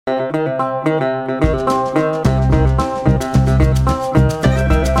My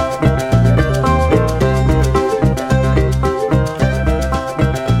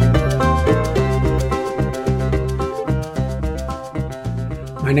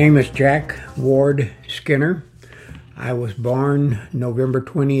name is Jack Ward Skinner. I was born November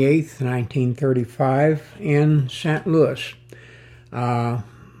 28th, 1935 in St. Louis.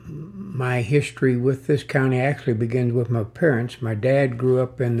 My history with this county actually begins with my parents. My dad grew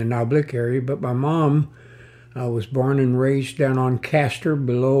up in the Nablick area, but my mom was born and raised down on Castor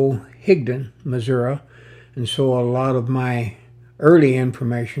below Higdon, Missouri. And so a lot of my early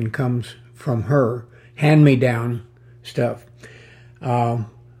information comes from her, hand-me-down stuff.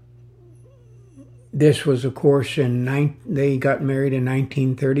 This was, of course, they got married in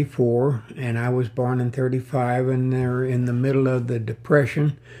 1934, and I was born in 35, and they're in the middle of the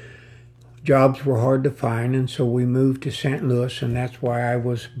Depression. Jobs were hard to find, and so we moved to St. Louis, and that's why I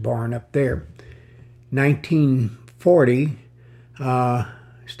was born up there. 1940,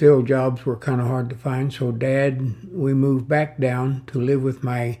 still jobs were kind of hard to find, so we moved back down to live with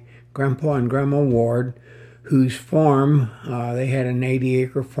my grandpa and grandma Ward, whose farm, they had an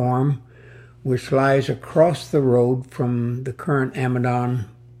 80-acre farm, which lies across the road from the current Amadon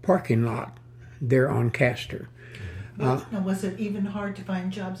parking lot there on Castor. Now, was it even hard to find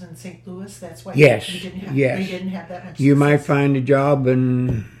jobs in St. Louis? That's why yes, they didn't have that much You success. might find a job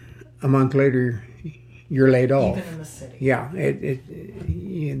and a month later you're laid off. Even in the city. Yeah,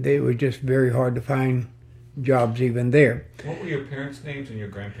 they were just very hard to find jobs even there. What were your parents' names and your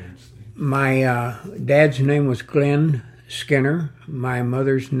grandparents' names? My dad's name was Glenn Skinner. My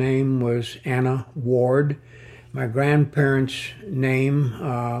mother's name was Anna Ward. My grandparents' name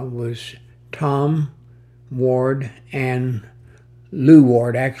was Tom Ward and Lou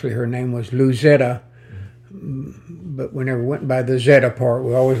Ward. Actually, her name was Luzetta, but we never went by the Zeta part.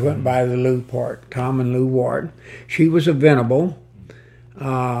 We always went by the Lou part, Tom and Lou Ward. She was a Venable.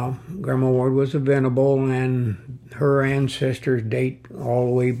 Grandma Ward was a Venable, and her ancestors date all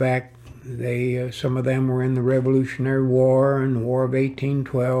the way back. Some of them were in the Revolutionary War and the War of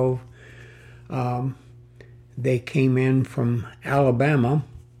 1812. They came in from Alabama.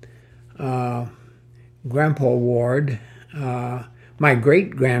 Grandpa Ward, my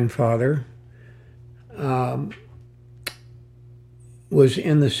great-grandfather, was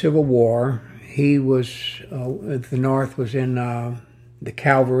in the Civil War. He was, the North was in the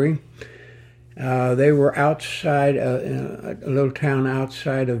cavalry. They were outside, a little town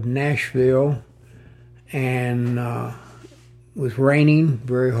outside of Nashville, and was raining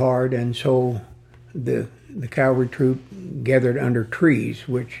very hard, and so the cavalry troop gathered under trees,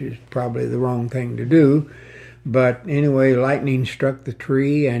 which is probably the wrong thing to do. But anyway, lightning struck the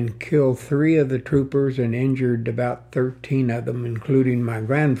tree and killed 3 of the troopers and injured about 13 of them, including my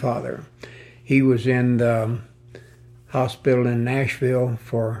grandfather. He was in the hospital in Nashville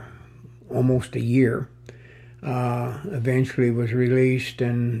for almost a year. Eventually was released,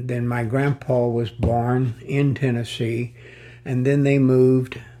 and then my grandpa was born in Tennessee, and then they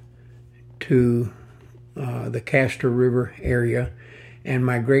moved to the Castor River area, and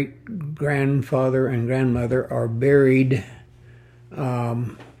my great-grandfather and grandmother are buried.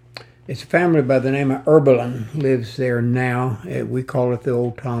 It's a family by the name of Erbelin lives there now. We call it the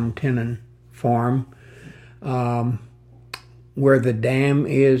old Tom Tenon farm. Where the dam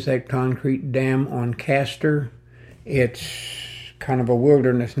is, that concrete dam on Castor, it's kind of a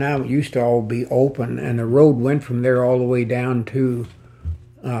wilderness now. It used to all be open, and the road went from there all the way down to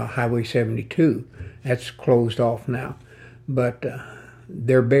Highway 72. That's closed off now. But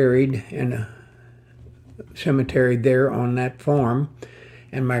they're buried in a cemetery there on that farm,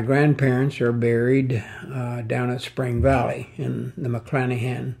 and my grandparents are buried down at Spring Valley in the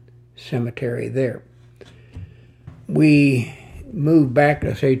McClanahan Cemetery there. We moved back,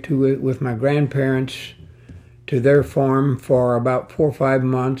 with my grandparents to their farm for about 4 or 5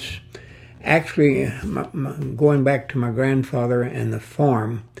 months. Actually, going back to my grandfather and the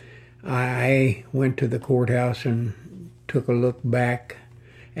farm, I went to the courthouse and took a look back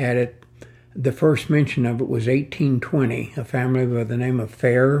at it. The first mention of it was 1820, a family by the name of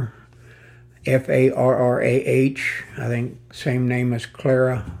Fair, F-A-R-R-A-H, I think same name as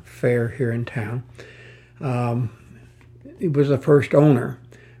Clara Fair here in town. It was the first owner,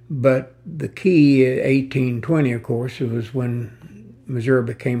 but the key, 1820, of course, it was when Missouri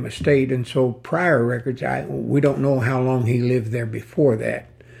became a state, and so prior records, we don't know how long he lived there before that,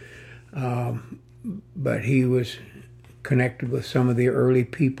 but he was connected with some of the early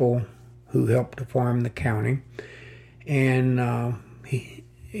people who helped to farm the county, and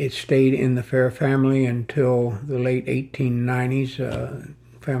it stayed in the Fair family until the late 1890s.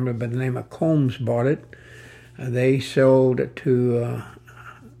 family by the name of Combs bought it. They sold it to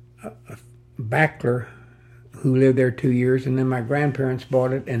a Backler who lived there 2 years, and then my grandparents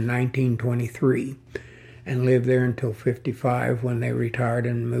bought it in 1923 and lived there until 55 when they retired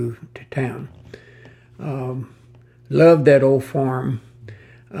and moved to town. Loved that old farm.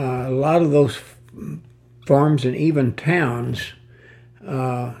 A lot of those farms and even towns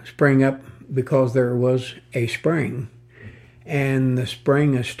sprang up because there was a spring, and the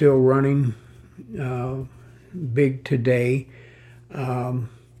spring is still running big today.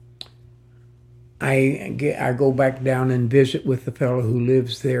 I go back down and visit with the fellow who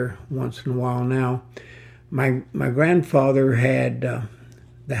lives there once in a while now. My grandfather had,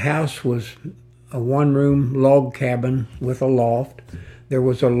 the house was a one-room log cabin with a loft. There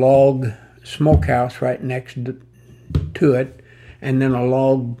was a log smokehouse right next to it, and then a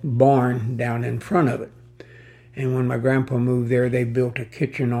log barn down in front of it. And when my grandpa moved there, they built a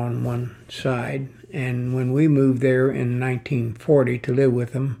kitchen on one side. And when we moved there in 1940 to live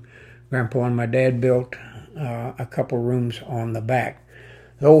with them, Grandpa and my dad built a couple rooms on the back.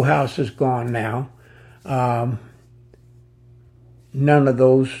 The old house is gone now. None of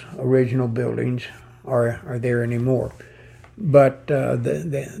those original buildings are there anymore. But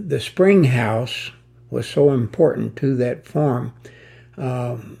the spring house was so important to that farm.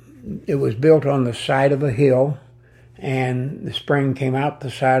 It was built on the side of a hill, and the spring came out the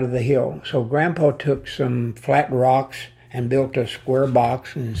side of the hill. So Grandpa took some flat rocks and built a square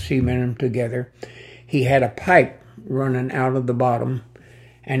box and cemented them together. He had a pipe running out of the bottom,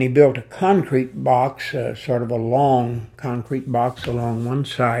 and he built a concrete box, sort of a long concrete box along one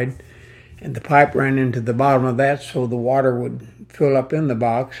side, and the pipe ran into the bottom of that so the water would fill up in the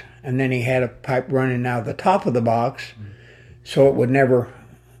box, and then he had a pipe running out the top of the box so it would never,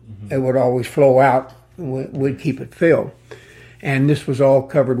 it would always flow out, would keep it filled. And this was all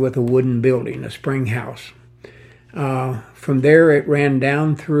covered with a wooden building, a spring house. From there it ran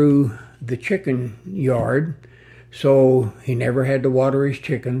down through the chicken yard, so he never had to water his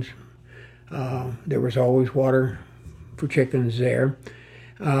chickens. There was always water for chickens there.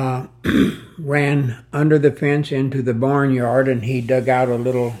 Ran under the fence into the barnyard, and he dug out a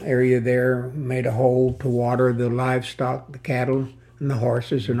little area there, made a hole to water the livestock, the cattle and the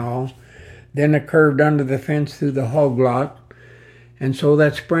horses and all. Then it curved under the fence through the hog lot, and so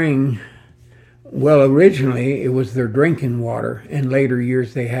that spring, well, originally it was their drinking water. In later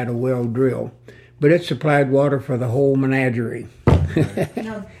years they had a well drill, but it supplied water for the whole menagerie.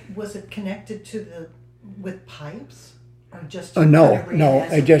 Now, was it connected to with pipes? Or just no.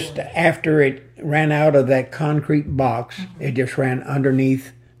 It just, after it ran out of that concrete box, it just ran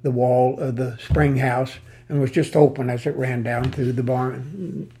underneath the wall of the spring house and was just open as it ran down through the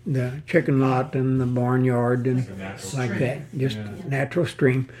barn, the chicken lot and the barnyard and like that. Just natural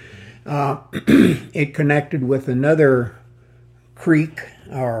stream. It connected with another creek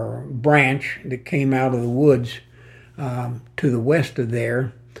or branch that came out of the woods to the west of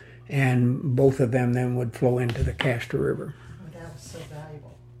there, and both of them then would flow into the Castor River. Oh, that was so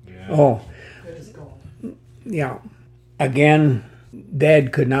valuable. Yeah. Oh, Good as gold. yeah. Again,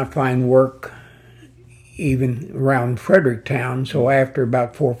 Dad could not find work even around Fredericktown, so after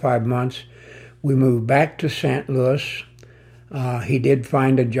about 4 or 5 months, we moved back to St. Louis. He did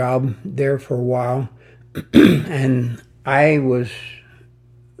find a job there for a while, and I was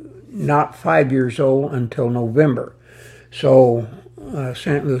not 5 years old until November. So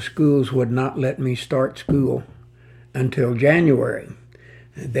St. Louis schools would not let me start school until January.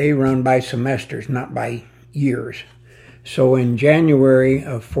 They run by semesters, not by years. So in January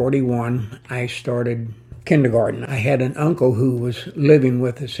of 41, I started kindergarten. I had an uncle who was living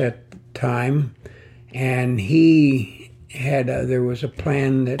with us at the time, and he had there was a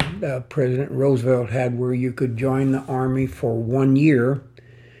plan that President Roosevelt had where you could join the Army for 1 year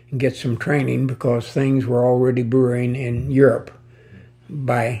and get some training because things were already brewing in Europe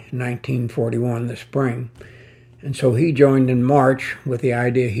by 1941, the spring. And so he joined in March with the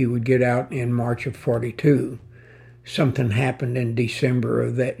idea he would get out in March of 42. Something happened in December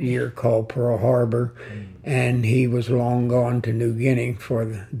of that year called Pearl Harbor, and he was long gone to New Guinea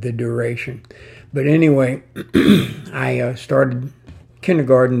for the duration. But anyway, I started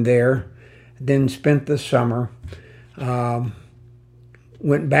kindergarten there, then spent the summer,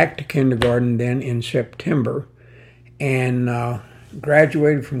 went back to kindergarten then in September, and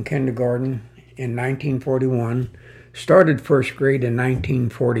graduated from kindergarten in 1941, started first grade in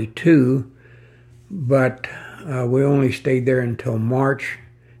 1942, but we only stayed there until March,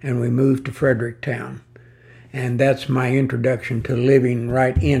 and we moved to Fredericktown. And that's my introduction to living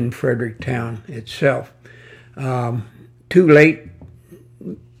right in Fredericktown itself. Too late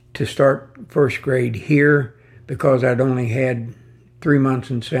to start first grade here because I'd only had 3 months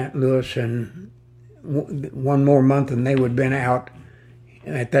in St. Louis and one more month and they would have been out.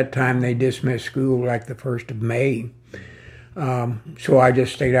 At that time, they dismissed school like the 1st of May. So I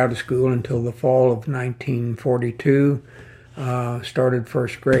just stayed out of school until the fall of 1942, started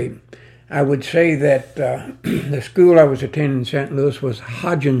first grade. I would say that the school I was attending in St. Louis was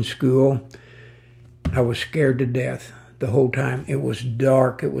Hodgins School. I was scared to death the whole time. It was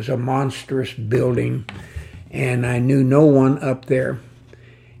dark. It was a monstrous building, and I knew no one up there.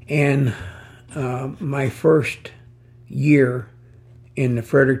 And my first year in the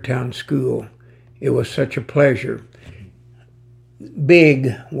Fredericktown school, it was such a pleasure.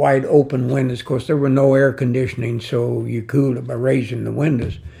 Big, wide open windows. Of course, there were no air conditioning, so you cooled it by raising the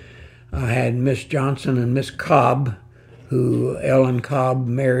windows. I had Miss Johnson and Miss Cobb, who Ellen Cobb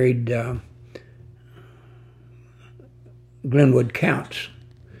married Glenwood Counts.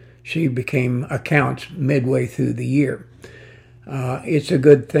 She became a Counts midway through the year. It's a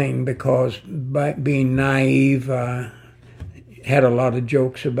good thing because by being naive, had a lot of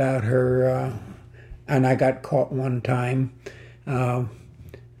jokes about her, and I got caught one time.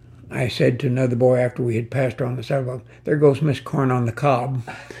 I said to another boy after we had passed her on the sidewalk, "There goes Miss Corn on the Cob."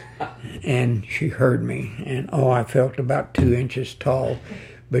 And she heard me, and I felt about 2 inches tall.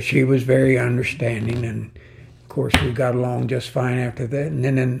 But she was very understanding, and of course we got along just fine after that. And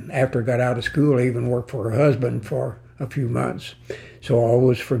then after I got out of school, I even worked for her husband for a few months. So all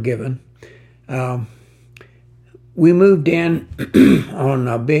was forgiven. We moved in on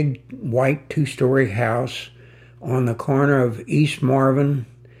a big white 2-story house on the corner of East Marvin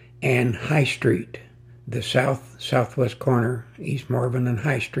and High Street, the southwest corner, East Marvin and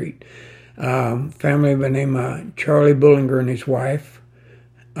High Street. Family by the name of Charlie Bullinger and his wife.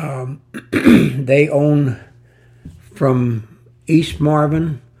 They own from East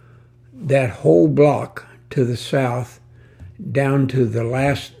Marvin that whole block to the south down to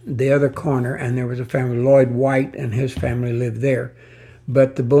the other corner, and there was a family, Lloyd White and his family lived there.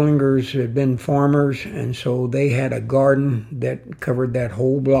 But the Bullingers had been farmers, and so they had a garden that covered that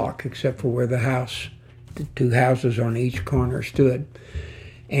whole block except for where the 2 houses on each corner stood.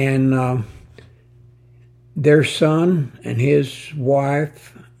 And their son and his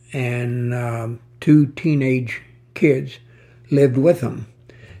wife and 2 teenage kids lived with them.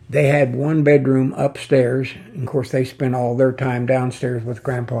 They had 1 bedroom upstairs. And of course, they spent all their time downstairs with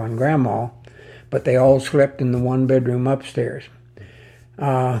Grandpa and Grandma, but they all slept in the 1 bedroom upstairs.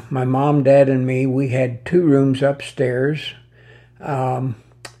 My mom, Dad, and me, we had 2 rooms upstairs and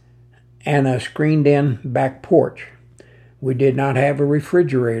a screened-in back porch. We did not have a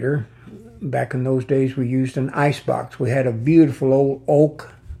refrigerator. Back in those days, we used an ice box. We had a beautiful old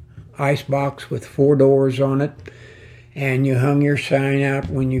oak ice box with 4 doors on it, and you hung your sign out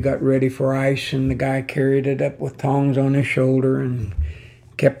when you got ready for ice, and the guy carried it up with tongs on his shoulder and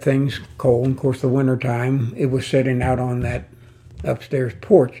kept things cold. And of course, the wintertime, it was sitting out on that upstairs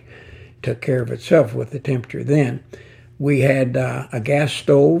porch. Took care of itself with the temperature then. We had a gas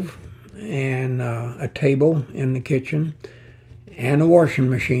stove and a table in the kitchen and a washing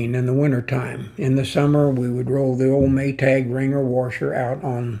machine in the wintertime. In the summer, we would roll the old Maytag wringer washer out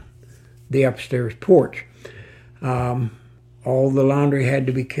on the upstairs porch. All the laundry had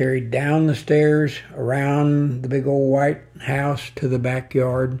to be carried down the stairs, around the big old white house to the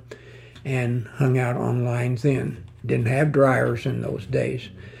backyard, and hung out on lines then. Didn't have dryers in those days.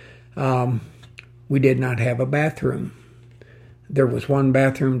 We did not have a bathroom. There was 1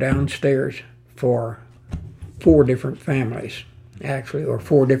 bathroom downstairs for 4 different families, actually, or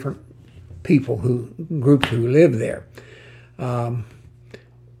 4 different groups who lived there. So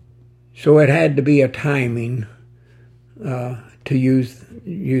it had to be a timing to use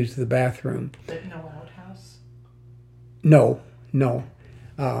the bathroom. But no outhouse? No.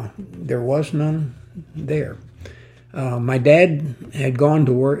 There was none there. My dad had gone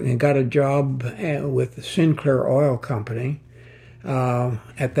to work and got a job with the Sinclair Oil Company.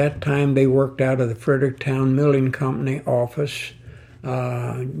 At that time, they worked out of the Fredericktown Milling Company office.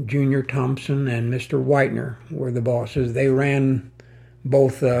 Junior Thompson and Mr. Whitener were the bosses. They ran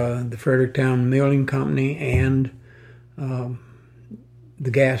both the Fredericktown Milling Company and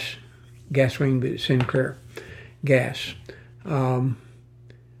the gasoline, Sinclair gas.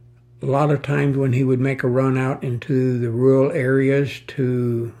 A lot of times when he would make a run out into the rural areas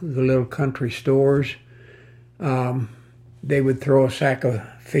to the little country stores, they would throw a sack of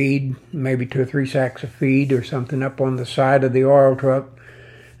feed, maybe 2 or 3 sacks of feed or something up on the side of the oil truck,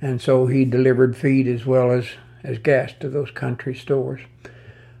 and so he delivered feed as well as gas to those country stores.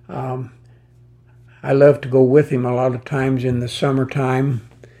 I loved to go with him a lot of times in the summertime.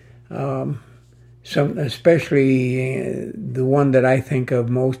 Some, especially the one that I think of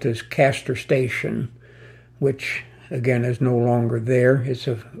most is Castor Station, which again is no longer there. It's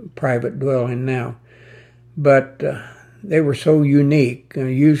a private dwelling now. But they were so unique.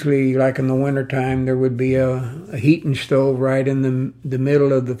 Usually, like in the wintertime, there would be a heating stove right in the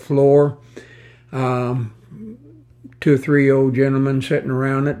middle of the floor. 2 or 3 old gentlemen sitting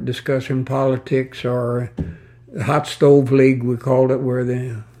around it discussing politics, or the hot stove league, we called it, where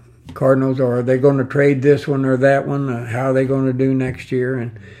the Cardinals are they going to trade this one or that one? How are they going to do next year?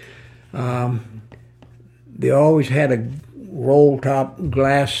 And they always had a roll-top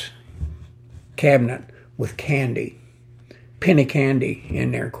glass cabinet with candy, penny candy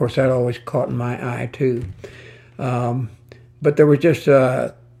in there. Of course, that always caught my eye too. But there was just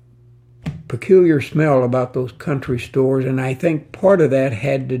a peculiar smell about those country stores, and I think part of that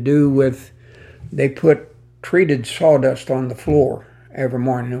had to do with they put treated sawdust on the floor every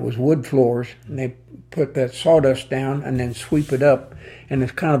morning. It was wood floors, and they put that sawdust down and then sweep it up, and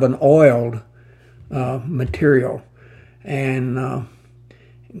it's kind of an oiled material. And of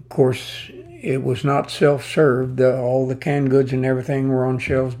course, it was not self-served. All the canned goods and everything were on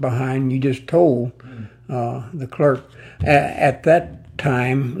shelves behind. You just told the clerk. At that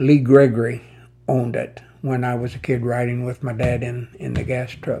time, Lee Gregory owned it when I was a kid riding with my dad in the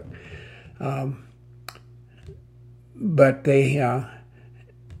gas truck. But they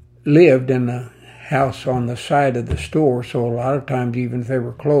lived in a house on the side of the store, so a lot of times, even if they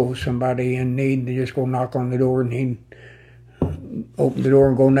were closed, somebody in need, they just go knock on the door, and he'd open the door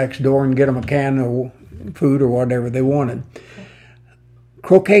and go next door and get them a can of food or whatever they wanted.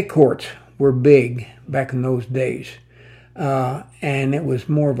 Croquet courts were big back in those days, and it was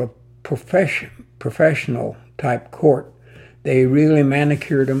more of a professional type court. They really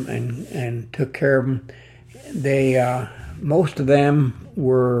manicured them and took care of them. They most of them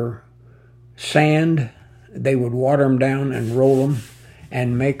were sand. They would water them down and roll them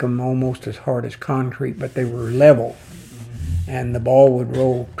and make them almost as hard as concrete, but they were level, and the ball would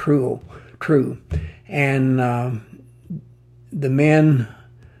roll true. And the men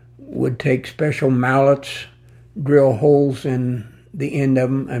would take special mallets, drill holes in the end of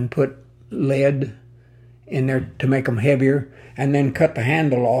them, and put lead in there to make them heavier, and then cut the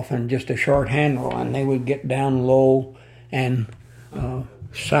handle off, and just a short handle, and they would get down low and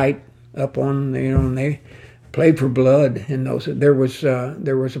sight up on, and they played for blood in those. There was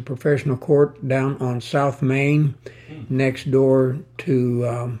a professional court down on South Main, next door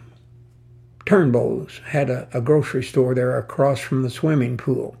to Turnbow's. Had a grocery store there across from the swimming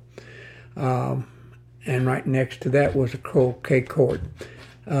pool, and right next to that was a croquet court.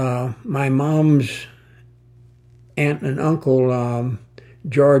 My mom's aunt and uncle,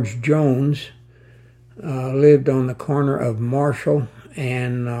 George Jones, lived on the corner of Marshall,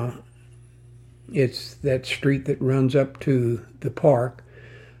 and it's that street that runs up to the park.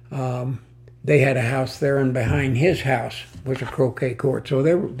 They had a house there, and behind his house was a croquet court. So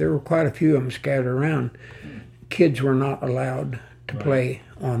there were quite a few of them scattered around. Kids were not allowed to play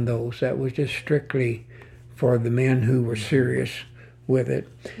on those. That was just strictly for the men who were serious with it.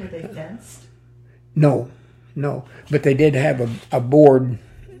 Were they fenced? No. But they did have a board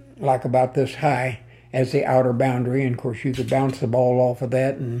like about this high as the outer boundary, and of course you could bounce the ball off of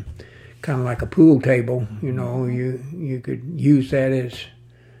that, and kind of like a pool table, you could use that as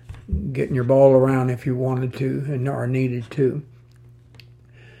getting your ball around if you wanted to or needed to.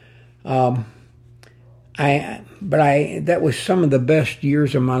 That was some of the best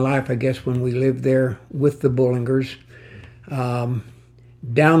years of my life, I guess, when we lived there with the Bullingers.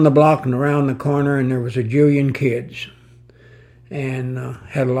 Down the block and around the corner, and there was a jillion kids, and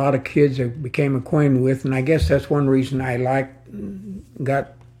had a lot of kids I became acquainted with, and I guess that's one reason I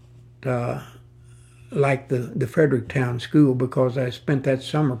got the Fredericktown school, because I spent that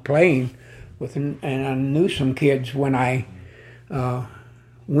summer playing with them, and I knew some kids when I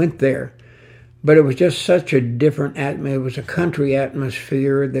went there. But it was just such a different atmosphere. It was a country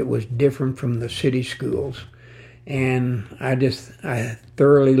atmosphere that was different from the city schools. And I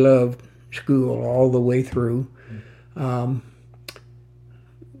thoroughly loved school all the way through. Some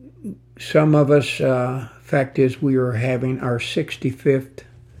of us, fact is, we are having our 65th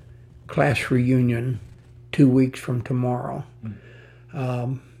class reunion 2 weeks from tomorrow.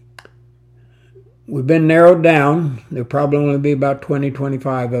 We've been narrowed down. There'll probably only be about 20,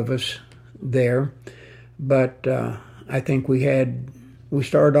 25 of us there. But I think we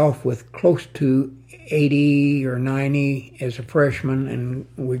started off with close to 80 or 90 as a freshman, and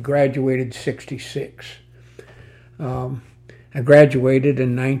we graduated 66. I graduated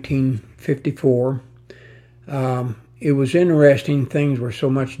in 1954. it was interesting. Things were so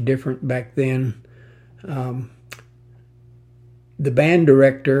much different back then. The band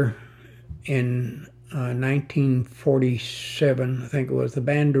director in 1947, I think it was, the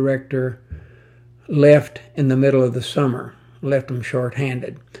band director left in the middle of the summer, left them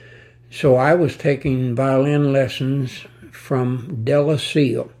short-handed. So I was taking violin lessons from Della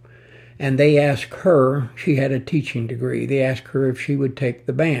Seal, and they asked her, she had a teaching degree, they asked her if she would take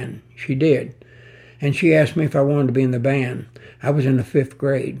the band. She did. And she asked me if I wanted to be in the band. I was in the 5th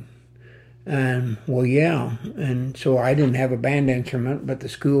grade. And, well, yeah. And so I didn't have a band instrument, but the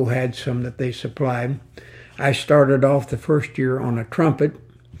school had some that they supplied. I started off the first year on a trumpet,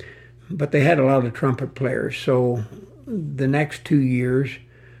 but they had a lot of trumpet players. So the next 2 years,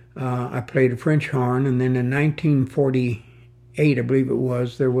 I played a French horn. And then in 1948, I believe it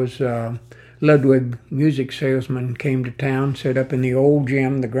was, there was Ludwig music salesman came to town, set up in the old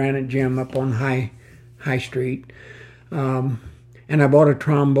gym, the Granite Gym up on High Street. And I bought a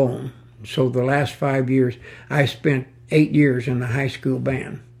trombone. So the last 5 years, I spent 8 years in the high school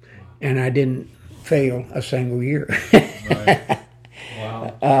band, and I didn't fail a single year. Right.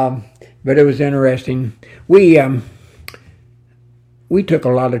 Wow. But it was interesting. We took a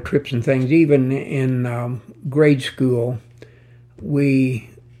lot of trips and things. Even in grade school, we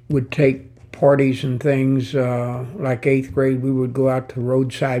would take parties and things. Like 8th grade, we would go out to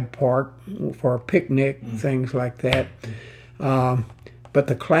Roadside Park for a picnic, things like that. But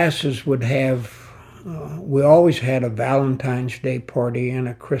the classes would have, we always had a Valentine's Day party and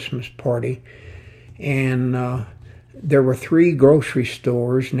a Christmas party. And there were 3 grocery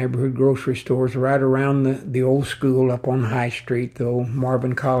stores, neighborhood grocery stores, right around the old school up on High Street, the old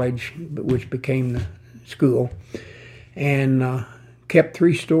Marvin College, which became the school. And kept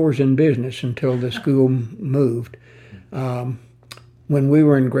 3 stores in business until the school moved. When we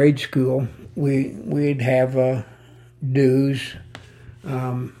were in grade school, we'd have dues,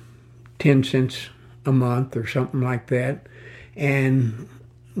 10 cents a month or something like that. And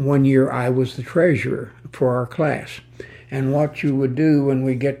one year I was the treasurer for our class. And what you would do when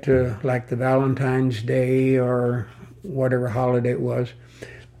we get to like the Valentine's Day or whatever holiday it was,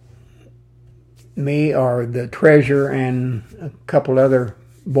 me or the treasurer and a couple other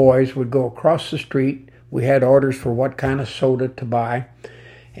boys would go across the street. We had orders for what kind of soda to buy,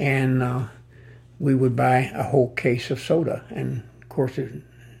 and we would buy a whole case of soda. And of course, it'd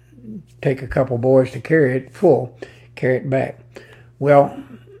take a couple boys to carry it full, carry it back. Well,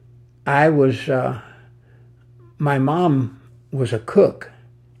 my mom was a cook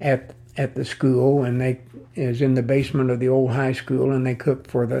at the school, and it was in the basement of the old high school, and they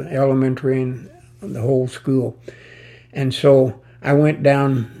cooked for the elementary and the whole school. And so I went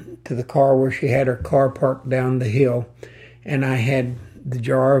down to the car where she had her car parked down the hill, and I had the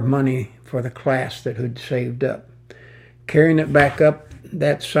jar of money for the class that had saved up. Carrying it back up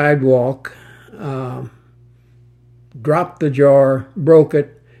that sidewalk, dropped the jar, broke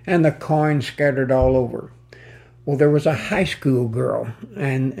it, and the coins scattered all over. Well, there was a high school girl,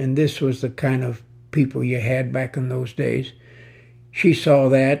 and this was the kind of people you had back in those days. She saw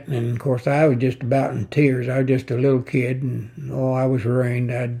that, and of course I was just about in tears. I was just a little kid, and I was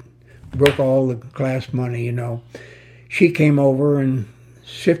ruined. I'd broke all the class money, you know. She came over and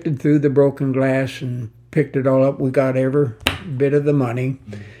sifted through the broken glass and picked it all up. We got every bit of the money,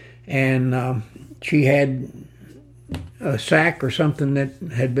 and she had a sack or something that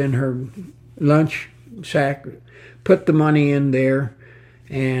had been her lunch sack, put the money in there,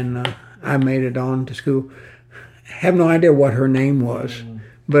 and I made it on to school. Have no idea what her name was,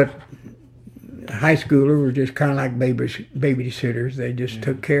 but high schoolers were just kind of like babysitters. They just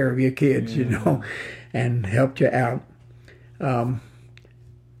took care of your kids, you know, and helped you out.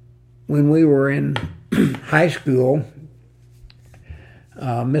 When we were in high school,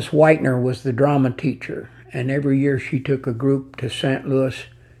 Miss Whitener was the drama teacher, and every year she took a group to St. Louis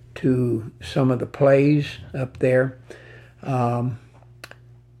to some of the plays up there.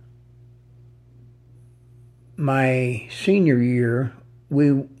 My senior year,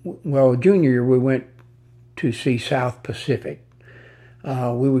 junior year, we went to see South Pacific.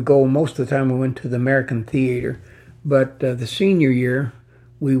 We would go, most of the time we went to the American Theater, but the senior year,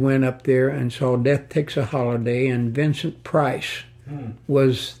 we went up there and saw Death Takes a Holiday, and Vincent Price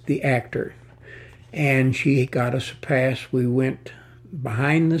was the actor. And she got us a pass. We went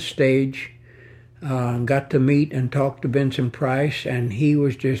behind the stage, got to meet and talk to Vincent Price, and he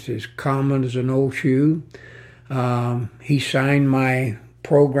was just as common as an old shoe. He signed my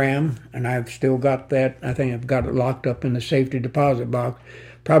program, and I've still got that. I think I've got it locked up in the safety deposit box.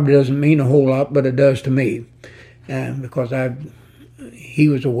 Probably doesn't mean a whole lot, but it does to me, because he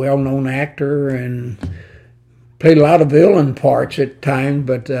was a well-known actor and played a lot of villain parts at times,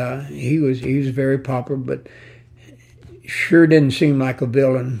 but he was very popular. But sure didn't seem like a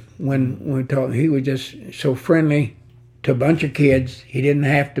villain when we talked. He was just so friendly to a bunch of kids. He didn't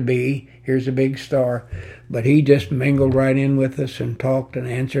have to be. Here's a big star, but he just mingled right in with us and talked and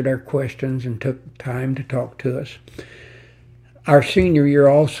answered our questions and took time to talk to us. Our senior year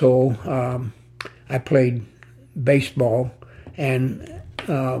also, I played baseball, and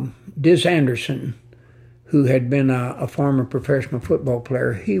Diz Anderson, who had been a former professional football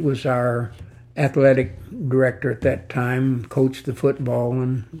player, he was our athletic director at that time, coached the football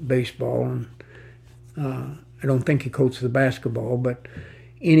and baseball, and I don't think he coached the basketball, but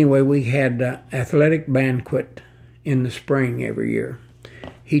anyway, we had an athletic banquet in the spring every year.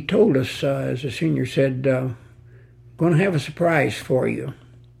 He told us, as a senior, said, going to have a surprise for you.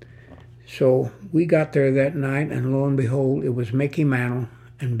 So we got there that night, and lo and behold, it was Mickey Mantle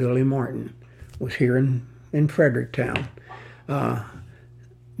and Billy Martin was here in Fredericktown.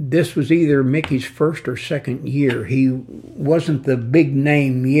 This was either Mickey's first or second year. He wasn't the big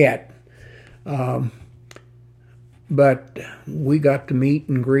name yet. But we got to meet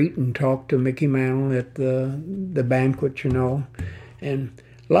and greet and talk to Mickey Mantle at the banquet, and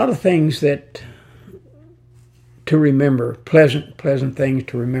a lot of things that to remember, pleasant things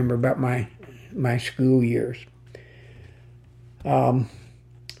to remember about my school years. When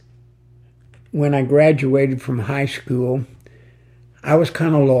I graduated from high school, I was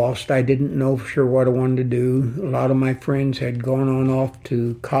kind of lost. I didn't know for sure what I wanted to do. A lot of my friends had gone on off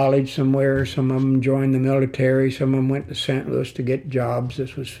to college somewhere. Some of them joined the military. Some of them went to St. Louis to get jobs.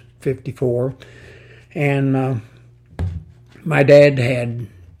 This was 54. And my dad had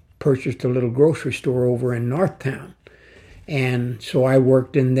purchased a little grocery store over in Northtown. And so I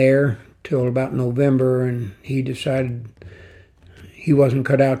worked in there till about November, and he decided he wasn't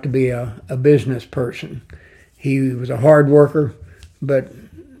cut out to be a business person. He was a hard worker, but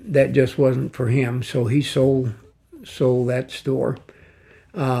that just wasn't for him. So he sold that store.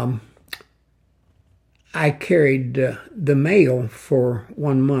 I carried the mail for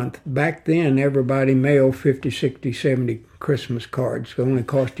 1 month. Back then, everybody mailed 50, 60, 70 Christmas cards. It only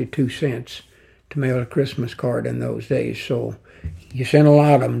cost you 2 cents to mail a Christmas card in those days. So you sent a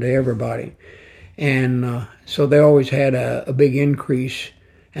lot of them to everybody. And so they always had a big increase,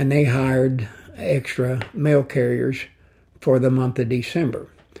 and they hired extra mail carriers for the month of December.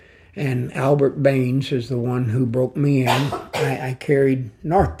 And Albert Baines is the one who broke me in. I carried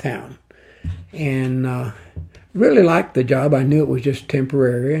Northtown. And really liked the job. I knew it was just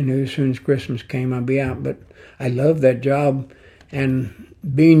temporary. I knew as soon as Christmas came I'd be out. But I loved that job. And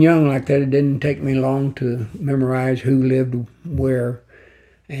being young like that, it didn't take me long to memorize who lived where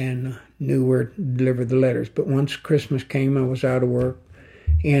and knew where to deliver the letters. But once Christmas came, I was out of work.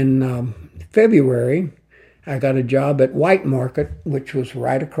 In February, I got a job at White Market, which was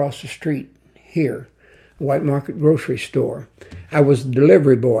right across the street here, White Market grocery store. I was the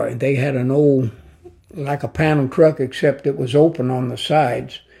delivery boy. They had an old, like a panel truck, except it was open on the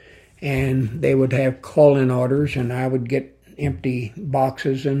sides. And they would have call-in orders, and I would get empty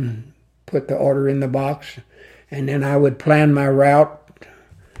boxes and put the order in the box. And then I would plan my route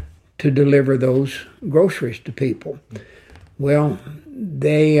to deliver those groceries to people. Well,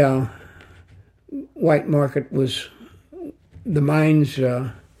 White Market was, the mines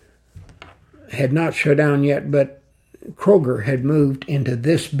had not shut down yet, but Kroger had moved into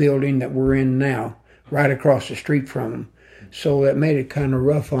this building that we're in now, right across the street from them. So that made it kind of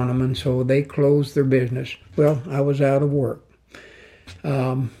rough on them, and so they closed their business. Well, I was out of work.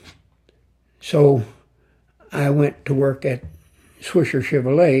 So I went to work at Swisher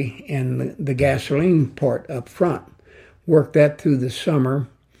Chevrolet in the gasoline part up front. Worked that through the summer,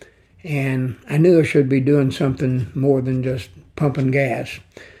 and I knew I should be doing something more than just pumping gas.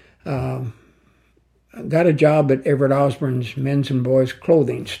 I got a job at Everett Osborne's men's and boys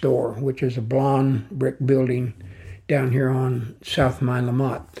clothing store, which is a blonde brick building down here on South Mine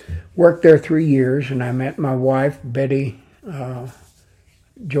Lamont. Worked there 3 years, and I met my wife, Betty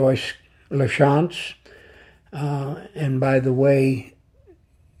Joyce LaChance. And by the way,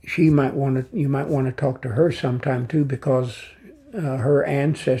 you might want to talk to her sometime too, because her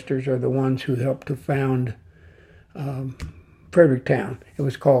ancestors are the ones who helped to found Fredericktown. It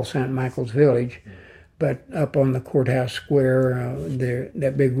was called St. Michael's Village, but up on the courthouse square,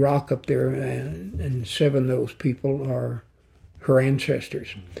 that big rock up there, and 7 of those people are her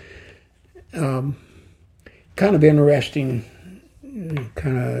ancestors. Kind of interesting,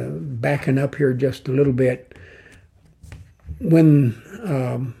 kind of backing up here just a little bit. When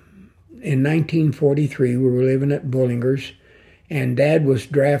in 1943 we were living at Bullinger's, and Dad was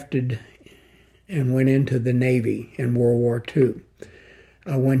drafted and went into the Navy in World War II.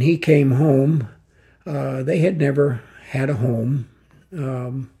 When he came home, they had never had a home,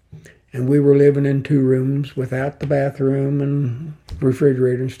 and we were living in 2 rooms without the bathroom and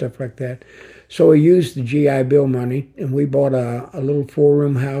refrigerator and stuff like that. So he used the GI Bill money, and we bought a little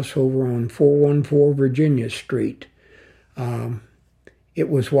 4-room house over on 414 Virginia Street. It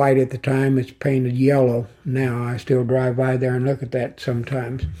was white at the time. It's painted yellow now. I still drive by there and look at that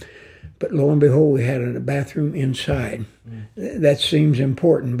sometimes. But lo and behold, we had a bathroom inside. That seems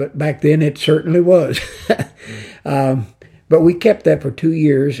important, but back then it certainly was. But we kept that for 2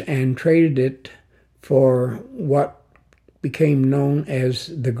 years and traded it for what became known as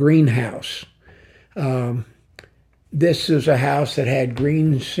the greenhouse. This is a house that had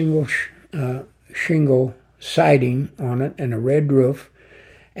green shingle siding on it and a red roof,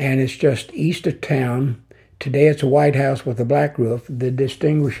 and it's just east of town. Today it's a white house with a black roof. The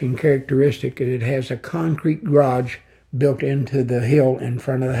distinguishing characteristic is it has a concrete garage built into the hill in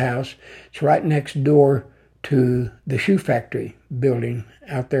front of the house. It's right next door to the shoe factory building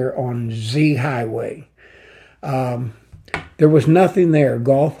out there on Z Highway. There was nothing there.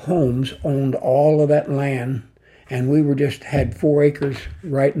 Golf Homes owned all of that land, and we had 4 acres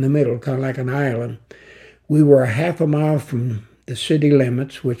right in the middle, kind of like an island. We were a half a mile from the city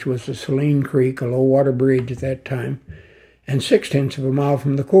limits, which was the Saline Creek, a low water bridge at that time, and 6/10 of a mile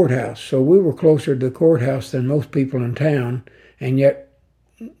from the courthouse. So we were closer to the courthouse than most people in town, and yet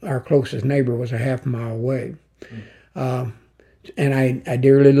our closest neighbor was a half mile away. And I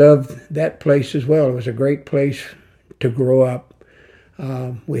dearly loved that place as well. It was a great place to grow up.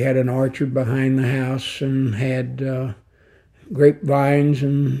 We had an orchard behind the house and had grapevines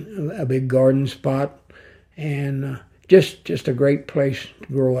and a big garden spot, and just a great place to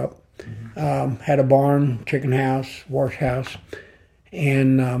grow up. Had a barn, chicken house, wash house,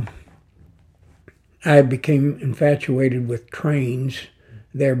 and I became infatuated with trains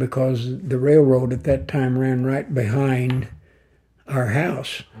there because the railroad at that time ran right behind our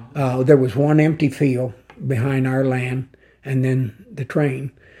house. There was one empty field behind our land, and then the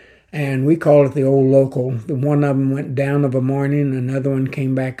train. And we called it the old local. The one of them went down of a morning, another one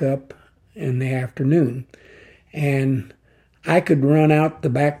came back up in the afternoon. And I could run out the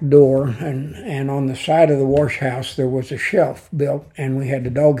back door, and on the side of the wash house there was a shelf built, and we had the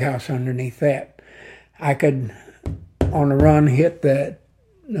doghouse underneath that. I could, on a run,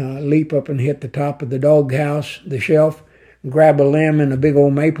 leap up and hit the top of the doghouse, the shelf, grab a limb in a big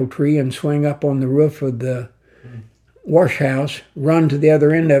old maple tree and swing up on the roof of the wash house, run to the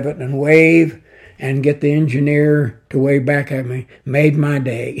other end of it and wave and get the engineer to wave back at me. Made my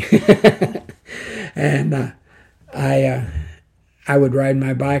day. And I would ride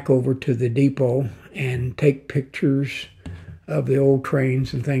my bike over to the depot and take pictures of the old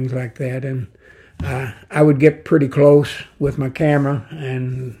trains and things like that. And I would get pretty close with my camera,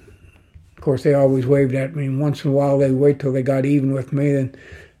 and of course they always waved at me. And once in a while they'd wait till they got even with me, and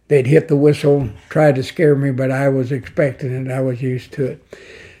they'd hit the whistle, try to scare me, but I was expecting it. I was used to it.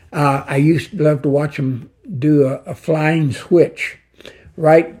 I used to love to watch them do a flying switch.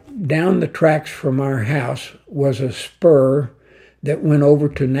 Right down the tracks from our house was a spur that went over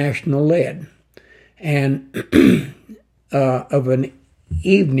to National Lead. And of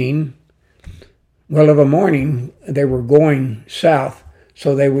a morning, they were going south,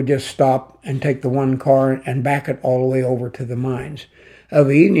 so they would just stop and take the one car and back it all the way over to the mines. Of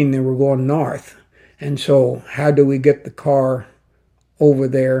the evening, they were going north. And so how do we get the car over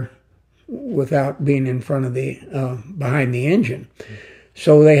there without being in front of behind the engine?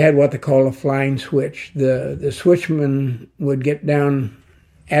 So they had what they call a flying switch. The switchman would get down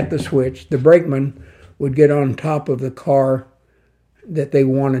at the switch. The brakeman would get on top of the car that they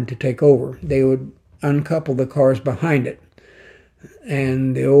wanted to take over. They would uncouple the cars behind it.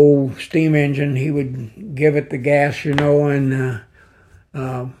 And the old steam engine, he would give it the gas, and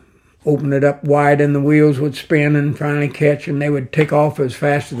open it up wide, and the wheels would spin and finally catch, and they would take off as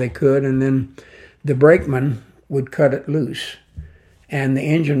fast as they could, and then the brakeman would cut it loose, and the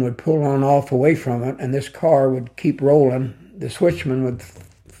engine would pull on off away from it, and this car would keep rolling. The switchman would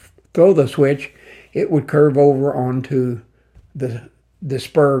throw the switch. It would curve over onto the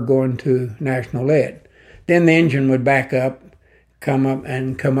spur going to National Lead. Then the engine would back up, come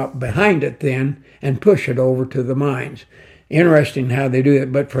up behind it then, and push it over to the mines. Interesting how they do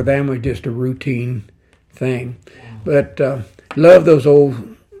it, but for them it was just a routine thing. But love those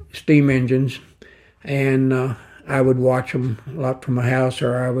old steam engines, and I would watch them a lot from my house,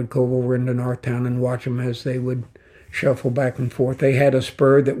 or I would go over into Northtown and watch them as they would shuffle back and forth. They had a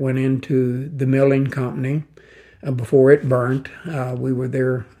spur that went into the milling company before it burnt. We were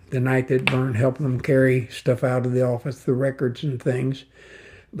there the night that burned, helping them carry stuff out of the office, the records and things,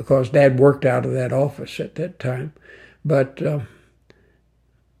 because Dad worked out of that office at that time. But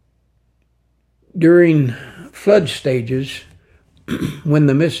during flood stages, when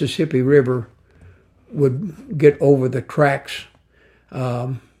the Mississippi River would get over the tracks,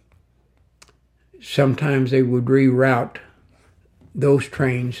 sometimes they would reroute those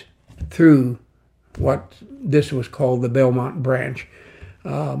trains through what this was called the Belmont branch.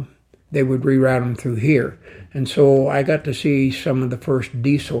 They would reroute them through here. And so I got to see some of the first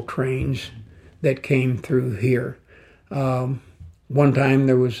diesel trains that came through here. One time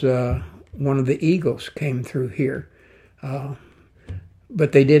there was one of the Eagles came through here.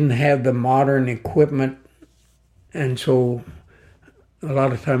 But they didn't have the modern equipment, and so a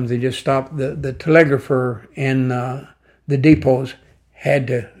lot of times they just stopped. The telegrapher in the depots had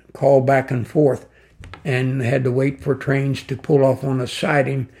to call back and forth and had to wait for trains to pull off on a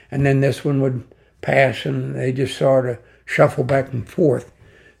siding, and then this one would pass, and they just sort of shuffle back and forth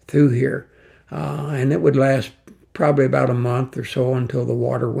through here. And it would last probably about a month or so until the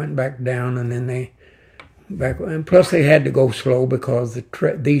water went back down, and then and plus they had to go slow because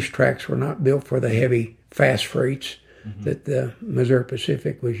these tracks were not built for the heavy, fast freights that the Missouri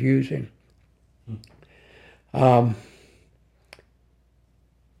Pacific was using. Now,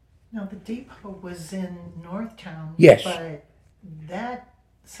 the depot was in Northtown. Yes. But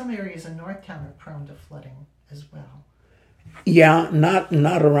some areas in Northtown are prone to flooding as well. Yeah,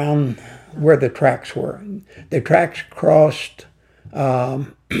 not around where the tracks were. The tracks crossed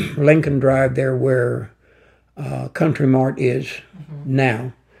Lincoln Drive there where Country Mart is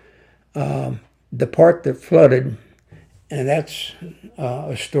now. The part that flooded, and that's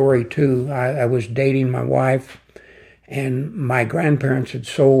a story too. I was dating my wife, and my grandparents had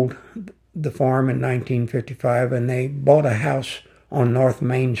sold the farm in 1955, and they bought a house on North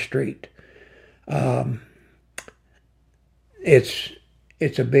Main Street.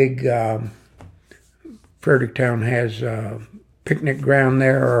 It's a big, Fredericktown has a picnic ground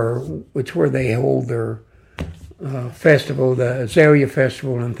there, or it's where they hold their festival, the Azalea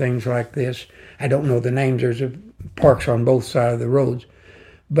Festival and things like this. I don't know the names. There's parks on both sides of the roads.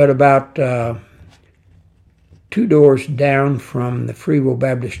 But about 2 doors down from the Free Will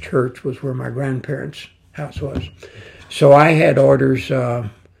Baptist Church was where my grandparents' house was. So I had orders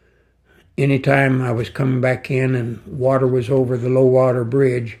anytime I was coming back in and water was over the low water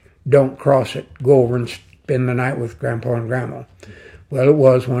bridge, don't cross it. Go over and spend the night with Grandpa and Grandma. Well, it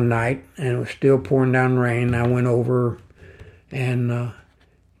was one night, and it was still pouring down rain. I went over and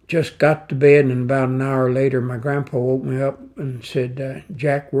just got to bed, and about an hour later, my grandpa woke me up and said,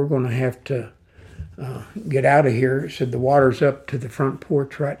 Jack, we're going to have to get out of here. He said, the water's up to the front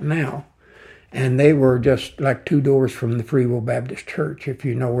porch right now. And they were just like 2 doors from the Free Will Baptist Church, if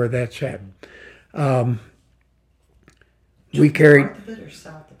you know where that's at. We carried... North of it or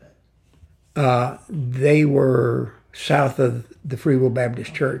south of it? They were south of the Free Will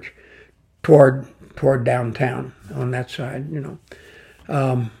Baptist Church, toward downtown on that side, you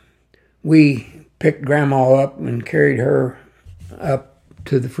know. We picked Grandma up and carried her up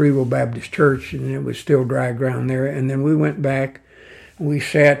to the Free Will Baptist Church, and it was still dry ground there. And then we went back. We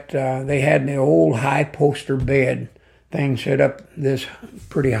sat, they had the old high poster bed thing set up this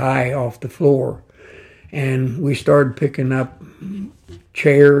pretty high off the floor. And we started picking up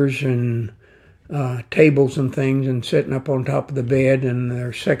chairs and tables and things and sitting up on top of the bed. And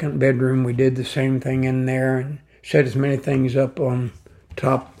their second bedroom, we did the same thing in there and set as many things up on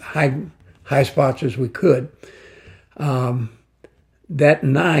top, high spots as we could. That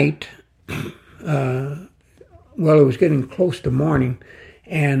night, well, it was getting close to morning,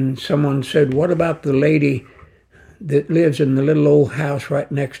 and someone said, what about the lady that lives in the little old house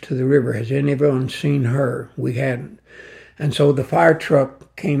right next to the river? Has anyone seen her? We hadn't. And so the fire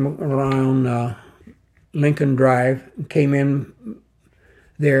truck came around Lincoln Drive, came in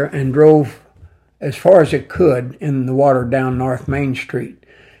there and drove as far as it could in the water down North Main Street.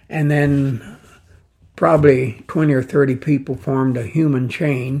 And then probably 20 or 30 people formed a human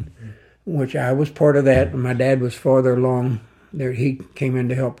chain, which I was part of that, and my dad was farther along there. He came in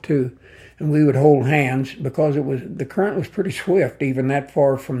to help too. And we would hold hands because the current was pretty swift, even that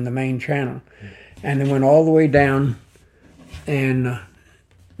far from the main channel. And it went all the way down, and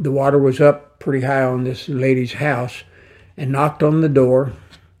the water was up pretty high on this lady's house, and knocked on the door,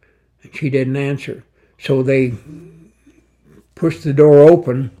 and she didn't answer. So they pushed the door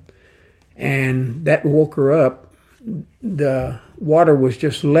open, and that woke her up. The water was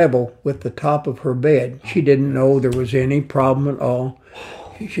just level with the top of her bed. She didn't know there was any problem at all.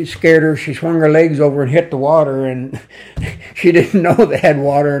 she scared her. She swung her legs over and hit the water, and she didn't know they had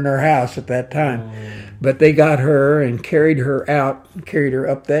water in her house at that time. But they got her and carried her up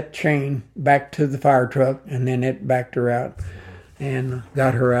that chain back to the fire truck, and then it backed her out and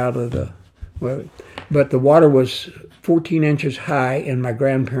got her out of the well. But the water was 14 inches high in my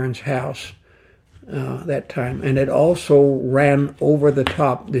grandparents' house that time, and it also ran over the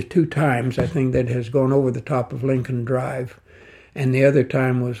top. The 2 times I think that has gone over the top of Lincoln Drive. And the other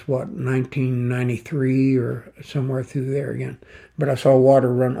time was, 1993 or somewhere through there again. But I saw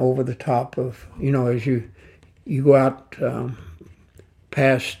water run over the top of, as you go out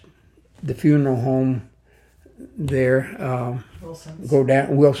past the funeral home there, go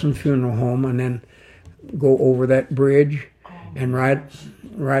down Wilson's Funeral Home, and then go over that bridge, and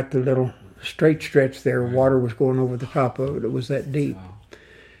right the little straight stretch there, water was going over the top of it. It was that deep.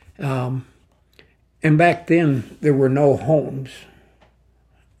 And back then, there were no homes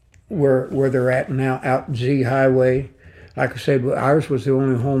where they're at now, out Z Highway. Like I said, ours was the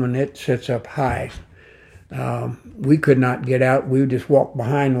only home, and it sits up high. We could not get out. We would just walk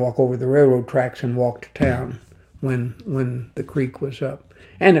over the railroad tracks and walk to town when the creek was up.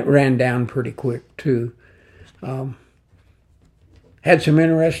 And it ran down pretty quick, too. Had some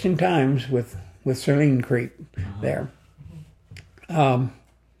interesting times with Saline Creek there.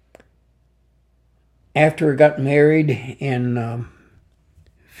 After I got married in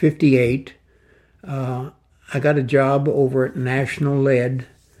 58, I got a job over at National Lead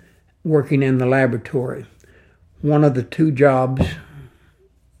working in the laboratory. One of the 2 jobs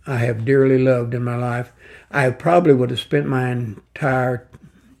I have dearly loved in my life. I probably would have spent my entire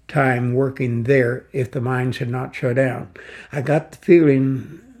time working there if the mines had not shut down. I got the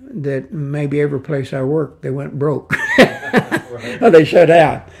feeling that maybe every place I worked, they went broke. Or they shut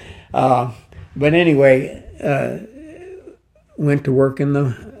down. But anyway, went to work in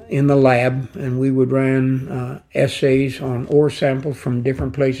the lab, and we would run assays on ore samples from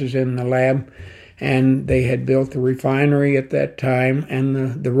different places in the lab. And they had built the refinery at that time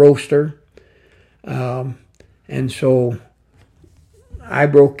and the roaster. And so I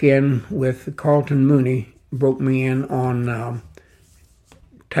broke in with Carlton Mooney, broke me in on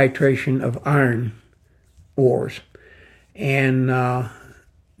titration of iron ores. And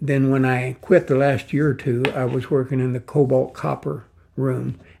then when I quit the last year or 2, I was working in the cobalt copper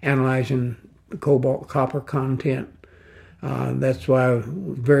room, analyzing the cobalt copper content. That's why I was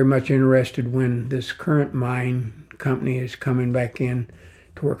very much interested when this current mine company is coming back in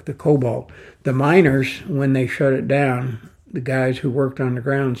to work the cobalt. The miners, when they shut it down, the guys who worked on the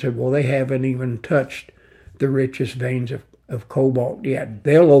ground said, well, they haven't even touched the richest veins of cobalt yet.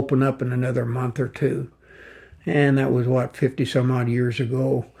 They'll open up in another month or 2. And that was, 50 some odd years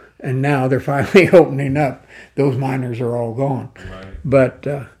ago. And now they're finally opening up. Those miners are all gone. Right. But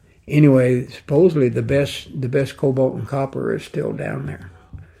anyway, supposedly the best cobalt and copper is still down there.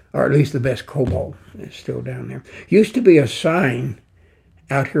 Or at least the best cobalt is still down there. Used to be a sign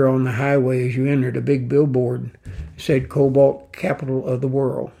out here on the highway as you entered, a big billboard said Cobalt Capital of the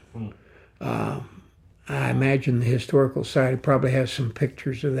World. I imagine the Historical Society probably has some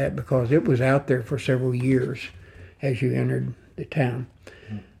pictures of that because it was out there for several years as you entered the town.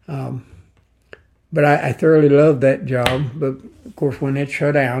 But I thoroughly loved that job. But, of course, when it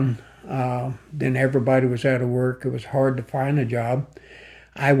shut down, then everybody was out of work. It was hard to find a job.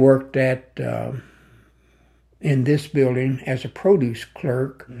 I worked in this building as a produce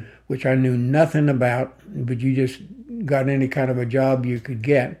clerk, which I knew nothing about, but you just got any kind of a job you could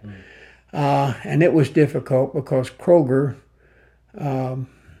get. And it was difficult because Kroger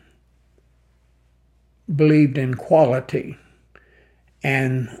believed in quality.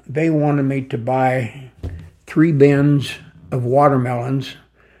 And they wanted me to buy 3 bins of watermelons.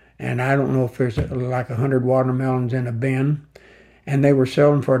 And I don't know if there's like 100 watermelons in a bin. And they were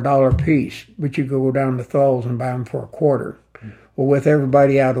selling for $1 a piece. But you could go down to Thalls and buy them for $0.25. Well, with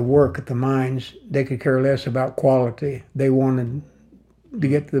everybody out of work at the mines, they could care less about quality. They wanted to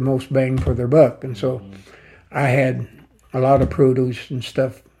get the most bang for their buck. And so I had a lot of produce and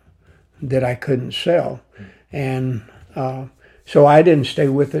stuff that I couldn't sell. And so I didn't stay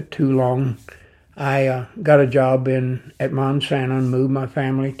with it too long. I got a job at Monsanto and moved my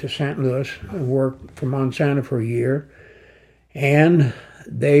family to St. Louis and worked for Monsanto for a year. And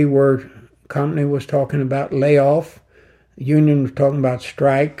company was talking about layoff. The union was talking about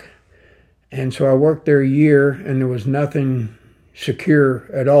strike. And so I worked there a year, and there was nothing secure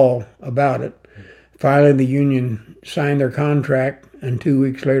at all about it. Finally, the union signed their contract, and 2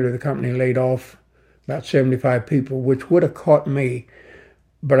 weeks later, the company laid off about 75 people, which would have caught me.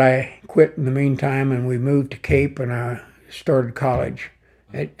 But I quit in the meantime, and we moved to Cape, and I started college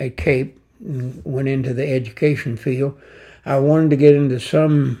at Cape and went into the education field. I wanted to get into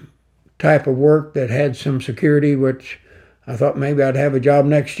some type of work that had some security, which I thought maybe I'd have a job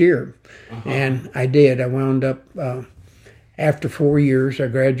next year. And I did. I wound up, after 4 years, I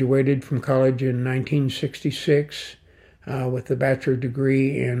graduated from college in 1966 with a bachelor's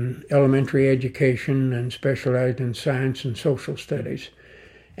degree in elementary education and specialized in science and social studies.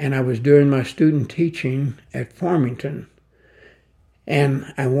 And I was doing my student teaching at Farmington.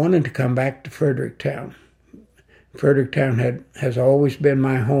 And I wanted to come back to Fredericktown. Fredericktown has always been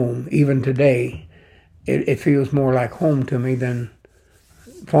my home. Even today, it feels more like home to me than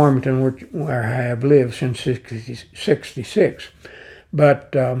Farmington, where I have lived since '66.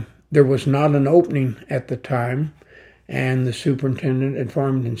 But there was not an opening at the time, and the superintendent at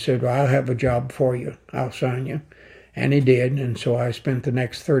Farmington said, "Well, I'll have a job for you. I'll sign you." And he did, and so I spent the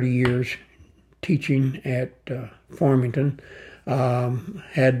next 30 years teaching at Farmington.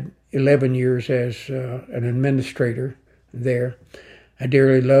 Had 11 years as an administrator there. I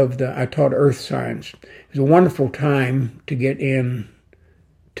dearly loved, I taught earth science. It was a wonderful time to get in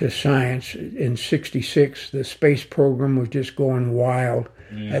to science. In '66, the space program was just going wild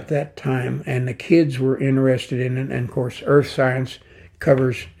at that time, and the kids were interested in it. And of course, earth science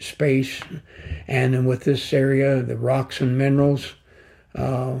covers space, and then with this area, the rocks and minerals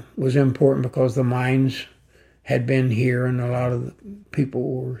was important because the mines had been here, and a lot of the people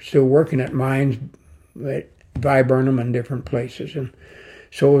were still working at mines at Viburnum and different places. And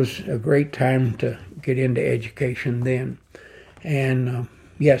so it was a great time to get into education then. And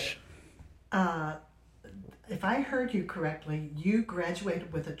yes. If I heard you correctly, you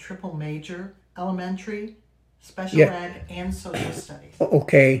graduated with a triple major, elementary, special ed, and social studies.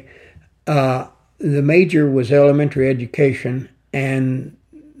 Okay. The major was elementary education, and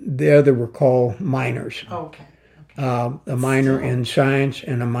the other were called minors. Okay. A minor in science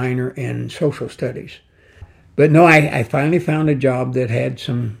and a minor in social studies. But no, I finally found a job that had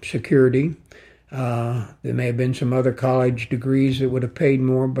some security. There may have been some other college degrees that would have paid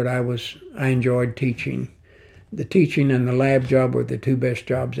more, but I enjoyed teaching. The teaching and the lab job were the two best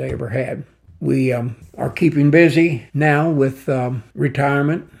jobs I ever had. We are keeping busy now with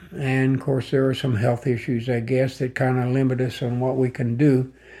retirement, and of course there are some health issues, I guess, that kind of limit us on what we can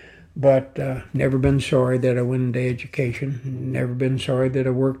do. But never been sorry that I went into education. Never been sorry that I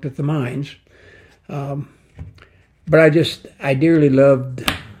worked at the mines. But I dearly loved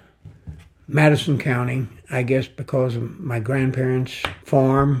Madison County, I guess because of my grandparents'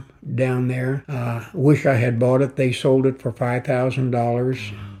 farm down there. Wish I had bought it. They sold it for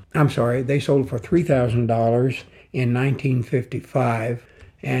 $5,000. I'm sorry, they sold it for $3,000 in 1955,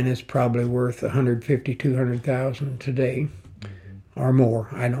 and it's probably worth $150,000, $200,000 today. Or more,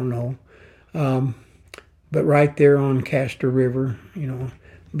 I don't know. But right there on Castor River,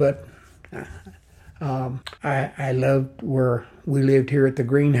 But I loved where we lived here at the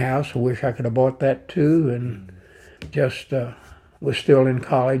greenhouse. I wish I could have bought that too, and just was still in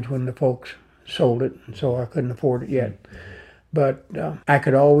college when the folks sold it, and so I couldn't afford it yet. But I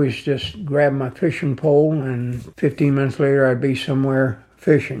could always just grab my fishing pole, and 15 minutes later I'd be somewhere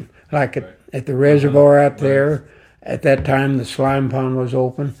fishing, like at the reservoir out there. At that time, the slime pond was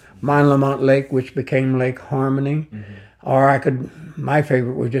open. Mine Lamont Lake, which became Lake Harmony. Or my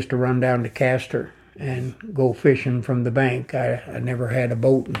favorite was just to run down to Castor and go fishing from the bank. I never had a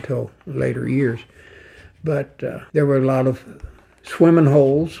boat until later years. But there were a lot of swimming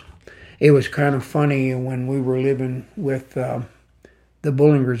holes. It was kind of funny when we were living with the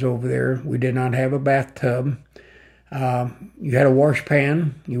Bullingers over there. We did not have a bathtub. You had a wash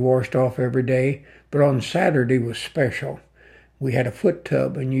pan. You washed off every day. But on Saturday was special. We had a foot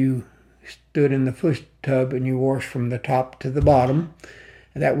tub, and you stood in the foot tub and you washed from the top to the bottom.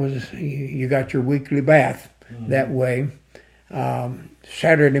 That was, you got your weekly bath that way.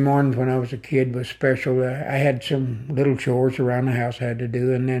 Saturday mornings when I was a kid was special. I had some little chores around the house I had to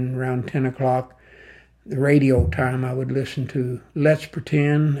do, and then around 10 o'clock, the radio time, I would listen to Let's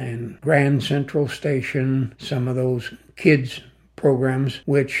Pretend and Grand Central Station, some of those kids' programs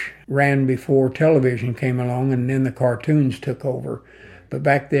which ran before television came along, and then the cartoons took over. But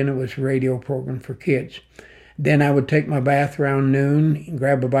back then it was a radio program for kids. Then I would take my bath around noon,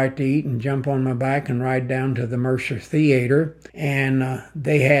 grab a bite to eat, and jump on my bike and ride down to the Mercer Theater. And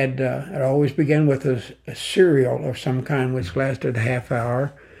they had, it always began with a cereal of some kind which lasted a half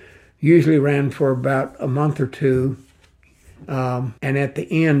hour. Usually ran for about a month or two. And at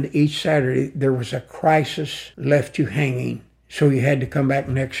the end, each Saturday, there was a crisis left you hanging. So you had to come back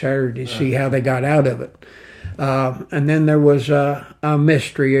next Saturday to see how they got out of it. And then there was a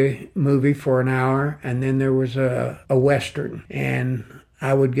mystery movie for an hour, and then there was a Western. And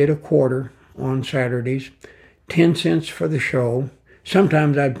I would get a quarter on Saturdays, 10 cents for the show.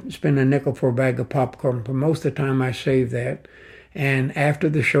 Sometimes I'd spend a nickel for a bag of popcorn, but most of the time I saved that. And after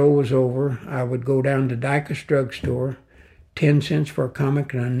the show was over, I would go down to Dyke's drugstore, 10 cents for a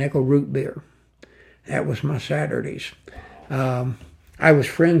comic and a nickel root beer. That was my Saturdays. I was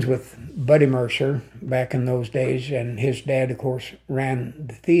friends with Buddy Mercer back in those days, and his dad, of course, ran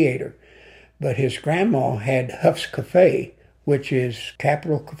the theater. But his grandma had Huff's Cafe, which is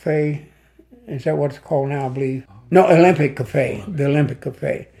Capitol Cafe. Is that what it's called now, I believe? No, Olympic Cafe, the Olympic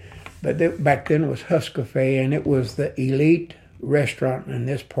Cafe. But back then it was Huff's Cafe, and it was the elite restaurant in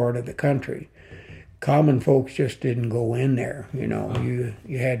this part of the country. Common folks just didn't go in there, you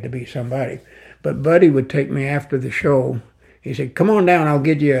had to be somebody. But Buddy would take me after the show. He said, come on down, I'll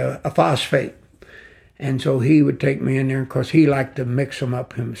get you a phosphate. And so he would take me in there because he liked to mix them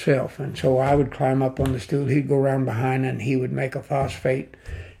up himself. And so I would climb up on the stool, he'd go around behind and he would make a phosphate,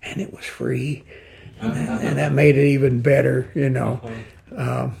 and it was free. And that made it even better,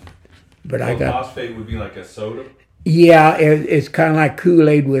 But So I got phosphate would be like a soda? Yeah, it's kind of like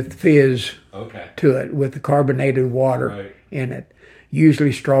Kool-Aid with fizz Okay. to it, with the carbonated water Right. in it.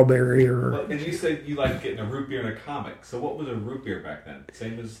 Usually strawberry or Well, and you said you liked getting a root beer and a comic. So what was a root beer back then?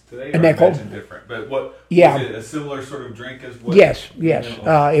 Same as today? A Or nickel. I imagine different. But what Yeah. was it a similar sort of drink as what? yes.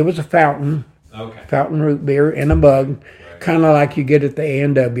 It was a Okay. fountain root beer in a mug, Right. kind of like you get at the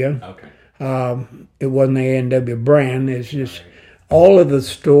A&W. Okay. It wasn't the A&W brand. It's just Right. all of the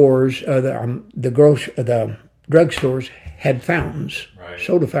stores, the drugstores had fountains, Right.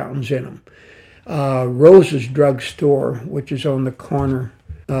 soda fountains in them. Rose's drugstore, which is on the corner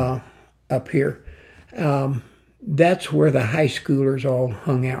up here, that's where the high schoolers all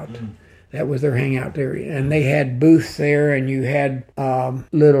hung out. That was their hangout area. And they had booths there, and you had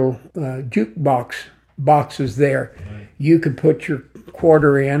little jukebox boxes there. Right. You could put your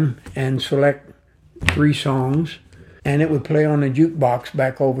quarter in and select 3 songs, and it would play on a jukebox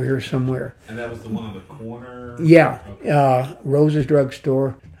back over here somewhere. And that was the one on the corner? Yeah, Okay. Rose's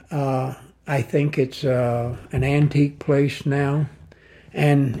drugstore. I think it's an antique place now.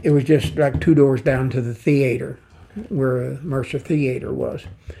 And it was just like 2 doors down to the theater, where Mercer Theater was.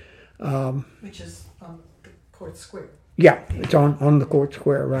 Which is on the Court Square. Yeah, it's on the Court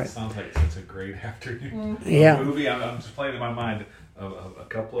Square, right. Sounds like such a great afternoon. Yeah. Movie. I'm just playing in my mind a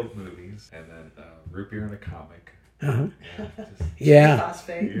couple of movies, and then root beer and a comic. Uh-huh. Just, Yeah,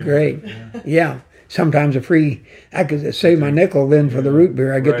 Phosphate. great. Yeah, sometimes a free, I could save my nickel then for the root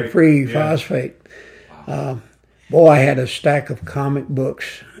beer. I get the Right. free Yeah. phosphate. wow. Boy, I had a stack of comic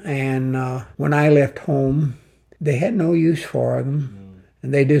books, and when I left home, they had no use for them,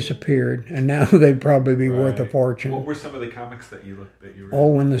 and they disappeared, and now they'd probably be worth a Right. fortune. What were some of the comics that you read? Oh,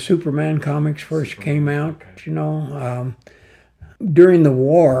 when the Superman comics first came out, okay. During the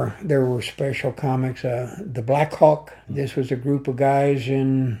war, there were special comics. The Black Hawk, this was a group of guys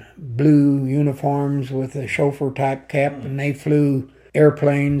in blue uniforms with a chauffeur-type cap, and they flew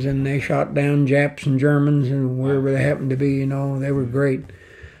airplanes, and they shot down Japs and Germans and wherever they happened to be, they were great.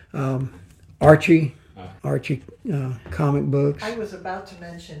 Archie comic books. I was about to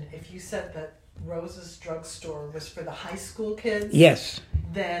mention, if you said that Rose's drugstore was for the high school kids, Yes,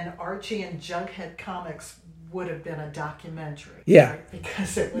 then Archie and Jughead Comics would have been a documentary. Yeah. Right?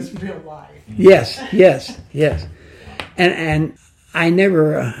 Because it was real life. yes. And I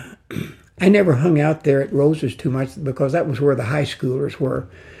never hung out there at Rose's too much because that was where the high schoolers were.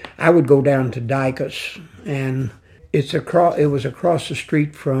 I would go down to Dyke's, and it was across the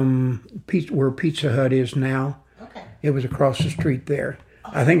street from where Pizza Hut is now. Okay. It was across the street there.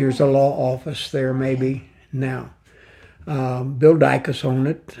 I think there's a law office there maybe now. Bill Dykus owned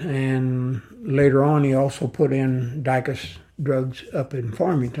it, and later on he also put in Dykus Drugs up in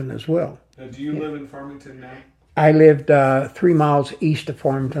Farmington as well. Now, do you live in Farmington now? I lived 3 miles east of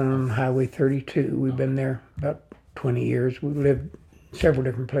Farmington on Highway 32. We've been there about 20 years. We've lived several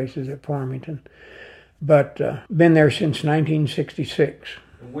different places at Farmington, but been there since 1966.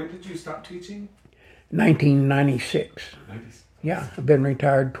 And when did you stop teaching? 1996. 90s. Yeah, I've been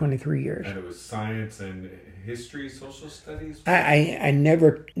retired 23 years. And it was science and history, social studies? I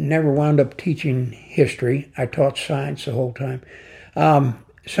never wound up teaching history. I taught science the whole time.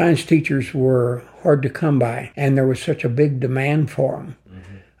 Science teachers were hard to come by, and there was such a big demand for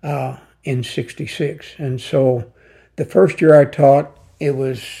them in '66. And so the first year I taught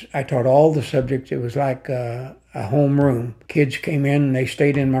all the subjects. It was like a homeroom. Kids came in and they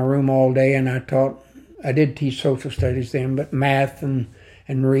stayed in my room all day, and I did teach social studies then, but math and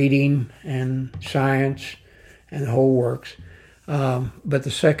reading and science and the whole works. But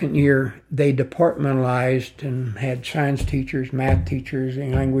the second year, they departmentalized and had science teachers, math teachers,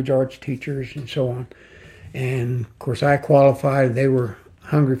 and language arts teachers, and so on. And, of course, I qualified. They were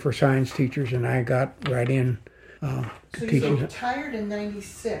hungry for science teachers, and I got right in to So teaching. you retired in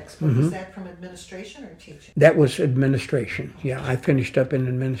 96, but was that from administration or teaching? That was administration. Yeah, I finished up in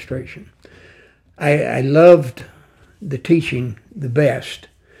administration. I loved the teaching the best,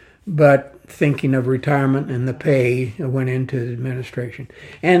 but thinking of retirement and the pay, I went into administration.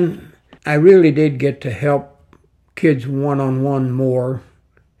 And I really did get to help kids one-on-one more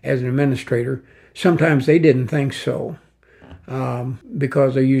as an administrator. Sometimes they didn't think so,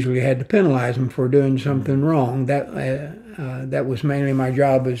 because I usually had to penalize them for doing something wrong. That was mainly my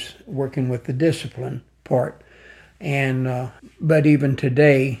job, is working with the discipline part. And but even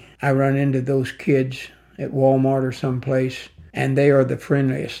today, I run into those kids at Walmart or someplace, and they are the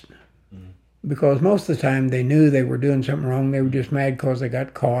friendliest. Because most of the time they knew they were doing something wrong. They were just mad because they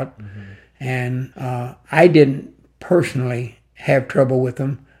got caught. And I didn't personally have trouble with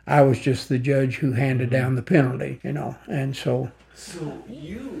them. I was just the judge who handed down the penalty, and so. So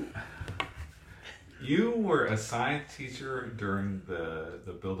you were a science teacher during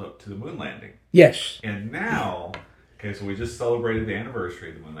the build-up to the moon landing. Yes. And now, okay, so we just celebrated the anniversary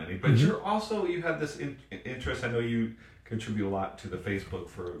of the moon landing, but you have this interest. I know you contribute a lot to the Facebook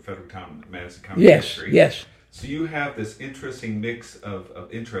for Fredericktown Madison County History. Yes. So you have this interesting mix of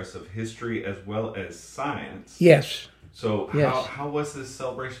interests of history as well as science. Yes. So Yes. how was this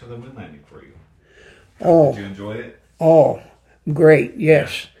celebration of the moon landing for you? Oh. Did you enjoy it? Oh, great.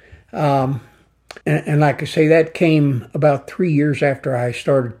 Yes. And like I say, that came about 3 years after I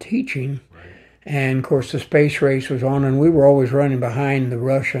started teaching. Right. And of course the space race was on, and we were always running behind the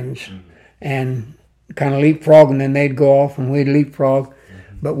Russians and kind of leapfrog, and then they'd go off and we'd leapfrog,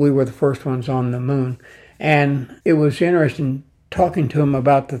 but we were the first ones on the moon. And it was interesting talking to them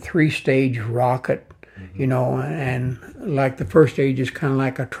about the 3-stage rocket, and like the first stage is kind of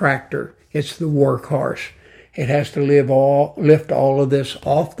like a tractor. It's the workhorse. It has to lift all of this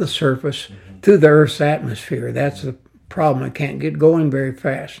off the surface to the Earth's atmosphere. That's the problem. It can't get going very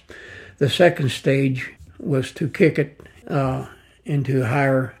fast. The second stage was to kick it into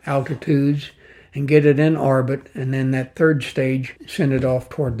higher altitudes and get it in orbit, and then that third stage send it off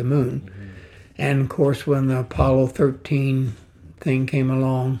toward the moon. And of course, when the Apollo 13 thing came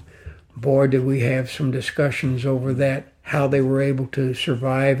along, boy, did we have some discussions over that, how they were able to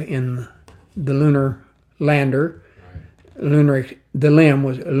survive in the lunar lander. The LEM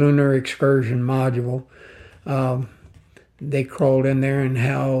was a lunar excursion module. They crawled in there, and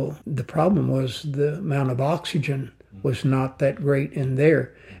how the problem was the amount of oxygen was not that great in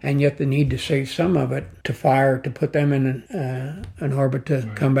there. And yet they need to save some of it to fire, to put them in an orbit to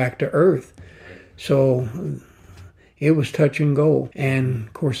come back to Earth. So it was touch and go. And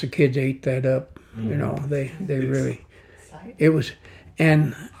of course the kids ate that up. They really, it was.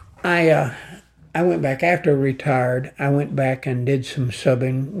 And I went back after I retired. I went back and did some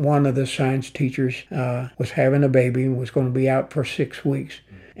subbing. One of the science teachers was having a baby and was going to be out for 6 weeks.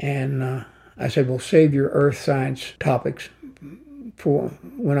 And I said, well, save your earth science topics for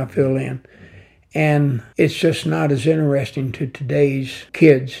when I fill in. And it's just not as interesting to today's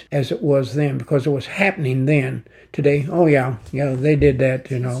kids as it was then, because it was happening then. Today, oh yeah, they did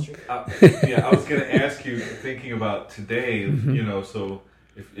that, I was going to ask you, thinking about today, so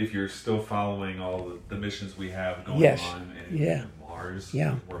if you're still following all the missions we have going on in Mars,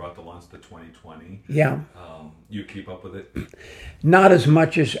 we're about to launch the 2020. Yeah. You keep up with it? Not as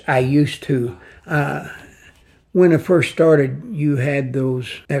much as I used to. When it first started, you had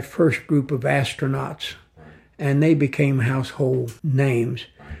that first group of astronauts, and they became household names.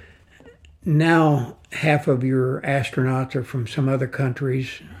 Now, half of your astronauts are from some other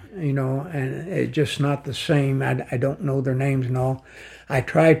countries, and it's just not the same. I don't know their names and all. I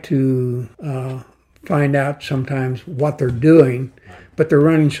try to find out sometimes what they're doing, but they're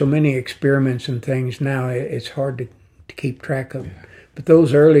running so many experiments and things now, it's hard to keep track of. But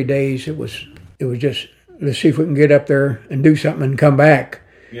those early days, it was just, let's see if we can get up there and do something and come back.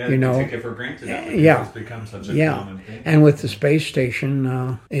 Yeah, you take it for granted now, because it's become such a common thing. And with the space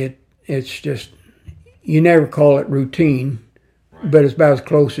station, it's just, you never call it routine, but it's about as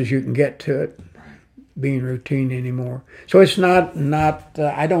close as you can get to it being routine anymore. So it's not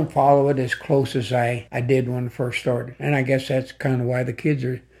I don't follow it as close as I did when it first started. And I guess that's kind of why the kids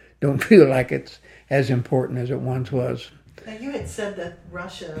don't feel like it's as important as it once was. Now, you had said that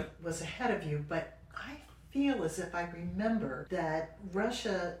Russia was ahead of you, but I feel as if I remember that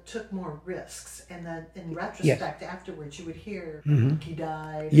Russia took more risks, and that in retrospect, afterwards, you would hear he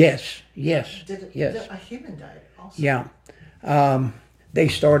died. Yes. A human died also. Yeah. They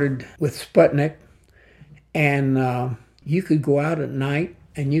started with Sputnik, and you could go out at night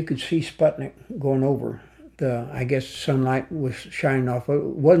and you could see Sputnik going over. I guess sunlight was shining off. It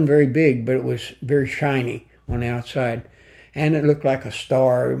wasn't very big, but it was very shiny on the outside. And it looked like a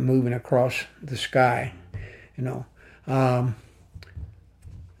star moving across the sky,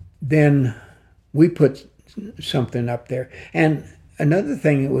 Then we put something up there. And another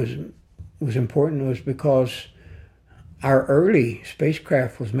thing that was important was because our early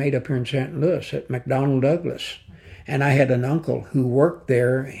spacecraft was made up here in St. Louis at McDonnell Douglas. And I had an uncle who worked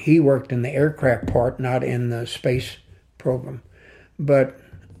there. He worked in the aircraft part, not in the space program. But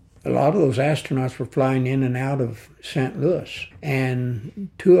a lot of those astronauts were flying in and out of St. Louis. And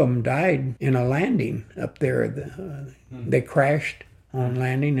 2 of them died in a landing up there. They crashed on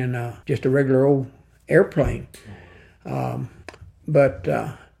landing in just a regular old airplane. But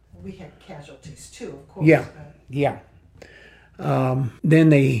we had casualties too, of course. Yeah. Then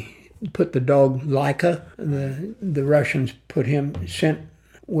they put the dog Laika. The Russians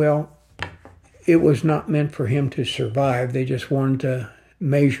it was not meant for him to survive. They just wanted to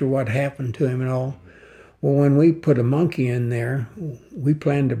measure what happened to him and all. Well, when we put a monkey in there, we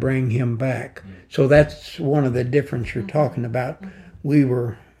planned to bring him back. So that's one of the difference you're talking about. We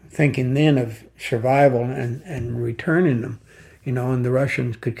were thinking then of survival and returning them, and the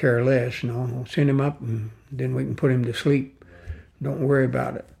Russians could care less. We'll send him up and then we can put him to sleep. Don't worry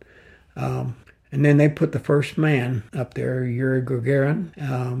about it. And then they put the first man up there, Yuri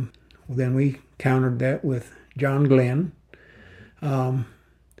Gagarin. Then we countered that with John Glenn. And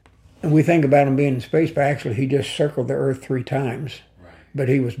we think about him being in space, but actually he just circled the Earth 3 times. Right. But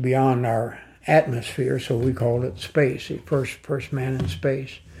he was beyond our atmosphere, so we called it space, the first man in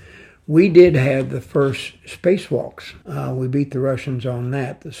space. We did have the first spacewalks. We beat the Russians on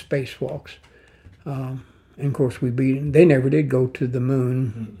that, the spacewalks. And of course, we beat them. They never did go to the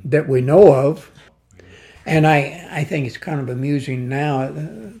moon that we know of. And I think it's kind of amusing now.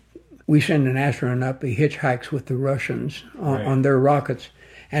 We send an astronaut up, he hitchhikes with the Russians on their rockets.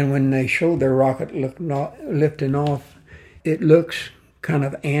 And when they show their rocket lifting off, it looks kind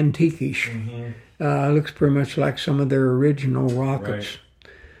of antique-ish. It looks pretty much like some of their original rockets. Right.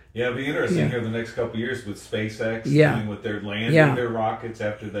 Yeah, it'll be interesting here the next couple of years with SpaceX doing with their landing their rockets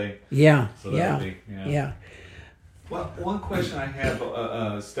after they... Well, one question I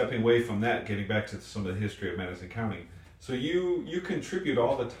have, stepping away from that, getting back to some of the history of Madison County. So you contribute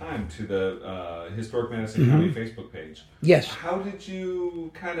all the time to the Historic Madison County Facebook page. Yes. How did you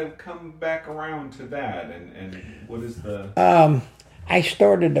kind of come back around to that, and what is the... I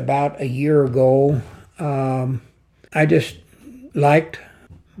started about a year ago. I just liked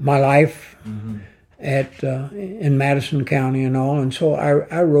my life in Madison County and all, and so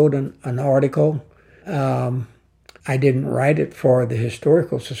I wrote an article. I didn't write it for the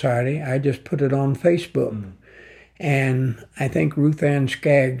Historical Society. I just put it on Facebook. And I think Ruth Ann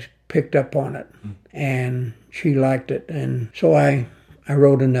Skaggs picked up on it, and she liked it. And so I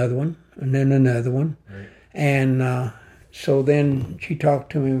wrote another one, and then another one. Right. And so then she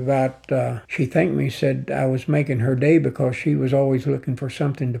talked to me about, she thanked me, said I was making her day because she was always looking for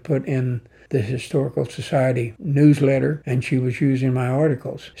something to put in the Historical Society newsletter, and she was using my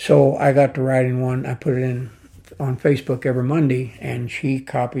articles. So I got to writing one. I put it in on Facebook every Monday, and she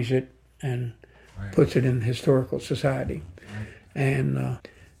copies it and puts it in the Historical Society. And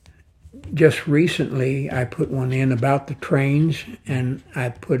just recently I put one in about the trains, and I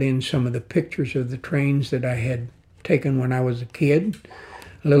put in some of the pictures of the trains that I had taken when I was a kid.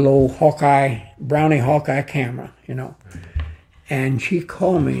 A little old Brownie Hawkeye camera, And she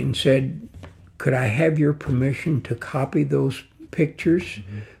called me and said, could I have your permission to copy those pictures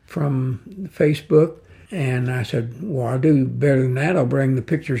from Facebook? And I said, well, I'll do better than that. I'll bring the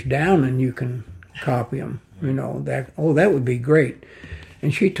pictures down and you can copy them, that would be great.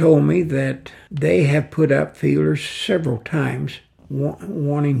 And she told me that they have put up feelers several times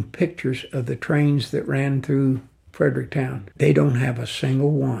wanting pictures of the trains that ran through Fredericktown. They don't have a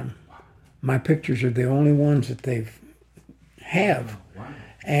single one. My pictures are the only ones that they have.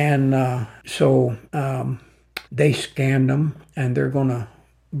 And so they scanned them, and they're going to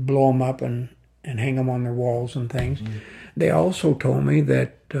blow them up and hang them on their walls and things. They also told me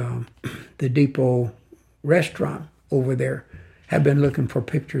that the Depot restaurant over there have been looking for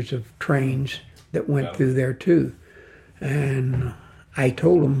pictures of trains that went through there too. And I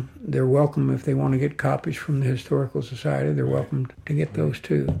told them they're welcome if they want to get copies from the Historical Society. They're welcome to get those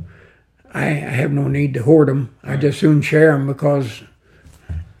too. I have no need to hoard them. I just soon share them because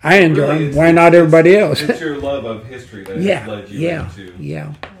I enjoy them. Why not everybody else? It's your love of history that has led you into...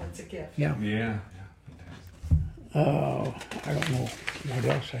 Well, it's a gift. Yeah. I don't know what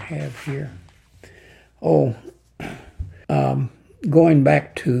else I have here. Oh, going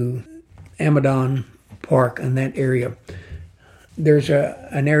back to Amadon Park and that area, there's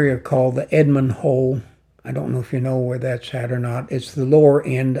an area called the Edmund Hole. I don't know if you know where that's at or not. It's the lower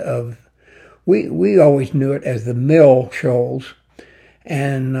end of, we always knew it as the Mill Shoals,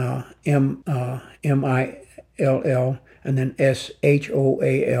 and M-I-L-L, and then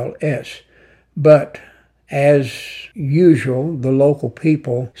S-H-O-A-L-S. But as usual, the local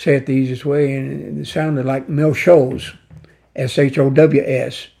people say it the easiest way, and it sounded like Mill Shoals,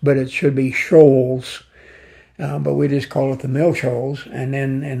 S-H-O-W-S, but it should be Shoals. But we just call it the Mill Shoals. And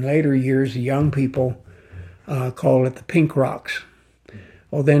then in later years, the young people call it the Pink Rocks.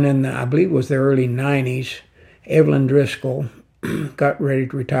 Well, then in I believe it was the early 90s, Evelyn Driscoll got ready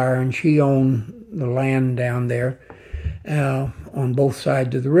to retire, and she owned the land down there on both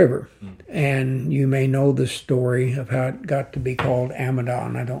sides of the river. And you may know the story of how it got to be called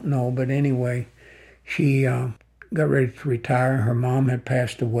Amadon. I don't know, but anyway, she got ready to retire. Her mom had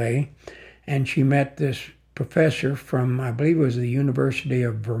passed away, and she met this professor from, I believe it was the University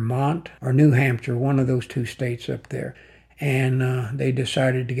of Vermont or New Hampshire, one of those two states up there. And they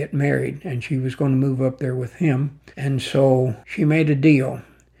decided to get married, and she was going to move up there with him. And so she made a deal.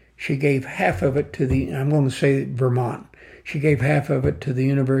 She gave half of it to I'm going to say Vermont. She gave half of it to the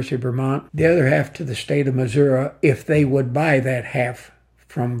University of Vermont, the other half to the state of Missouri, if they would buy that half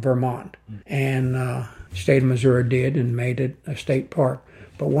from Vermont. And the state of Missouri did and made it a state park.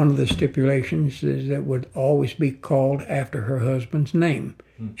 But one of the stipulations is that it would always be called after her husband's name,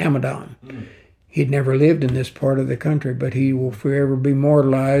 Amadon. He'd never lived in this part of the country, but he will forever be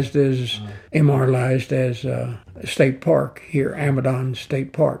immortalized as a state park here, Amadon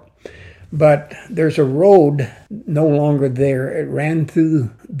State Park. But there's a road no longer there. It ran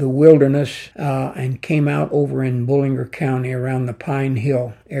through the wilderness and came out over in Bullinger County around the Pine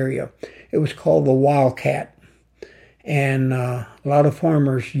Hill area. It was called the Wildcat. And a lot of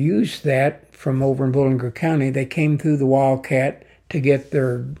farmers used that from over in Bullinger County. They came through the Wildcat to get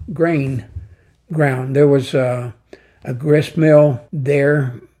their grain ground. There was a grist mill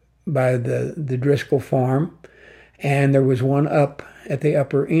there by the Driscoll farm, and there was one up at the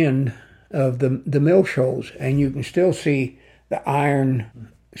upper end of the Mill Shoals, and you can still see the iron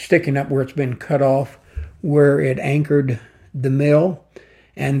sticking up where it's been cut off, where it anchored the mill.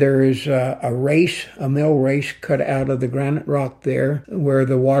 And there is a mill race cut out of the granite rock there, where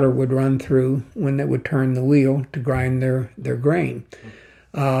the water would run through when it would turn the wheel to grind their grain.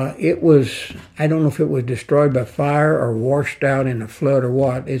 It was, I don't know if it was destroyed by fire or washed out in a flood or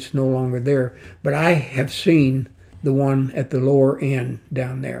what. It's no longer there. But I have seen the one at the lower end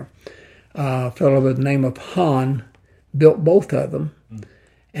down there. A fellow by the name of Hahn built both of them,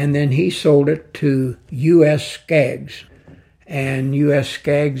 and then he sold it to U.S. Skaggs. And U.S.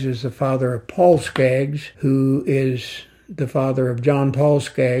 Skaggs is the father of Paul Skaggs, who is the father of John Paul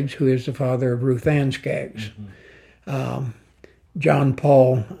Skaggs, who is the father of Ruth Ann Skaggs. John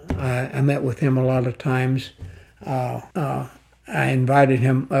Paul, I met with him a lot of times. I invited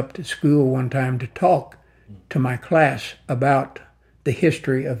him up to school one time to talk to my class about the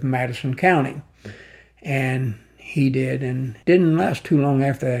history of Madison County. And he did, and didn't last too long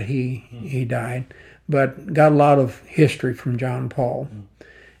after that he died, but got a lot of history from John Paul.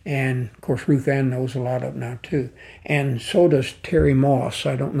 And, of course, Ruth Ann knows a lot of it now, too. And so does Terry Moss.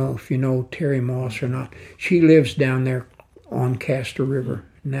 I don't know if you know Terry Moss or not. She lives down there on Castor River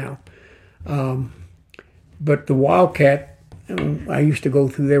now. But the Wildcat, I used to go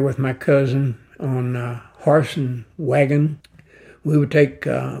through there with my cousin on horse and wagon. We would take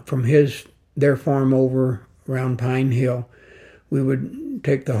from their farm over around Pine Hill. We would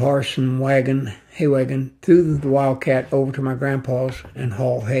take the horse and hay wagon through the Wildcat over to my grandpa's and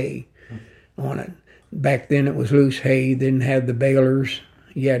haul hay on it. Back then it was loose hay. Didn't have the balers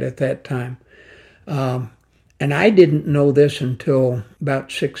yet at that time. And I didn't know this until about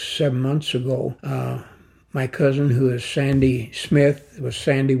 6-7 months ago. My cousin, who is Sandy Smith, was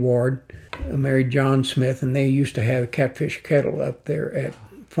Sandy Ward, married John Smith, and they used to have a catfish kettle up there at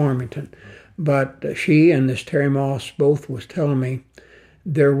Farmington. But she and this Terry Moss both was telling me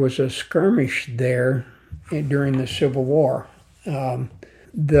there was a skirmish there during the Civil War.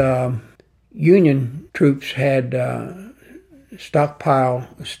 The Union troops had stockpile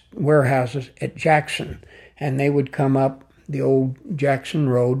warehouses at Jackson, and they would come up the old Jackson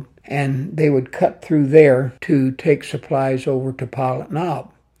Road, and they would cut through there to take supplies over to Pilot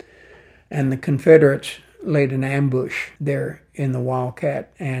Knob. And the Confederates laid an ambush there in the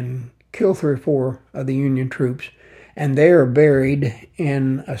Wildcat and killed 3 or 4 of the Union troops, and they are buried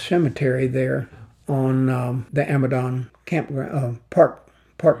in a cemetery there on the Amadon campground park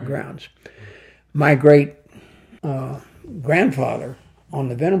grounds. My great grandfather on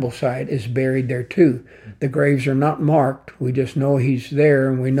the Venable side is buried there too. The graves are not marked. We just know he's there,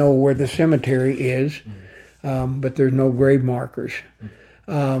 and we know where the cemetery is, but there's no grave markers.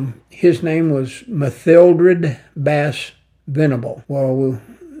 His name was Mathildred Bass Venable. Well,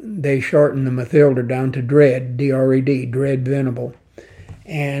 they shortened the Mathilda down to Dred, D-R-E-D, Dred Venable.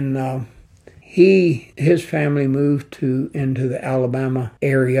 And his family moved into the Alabama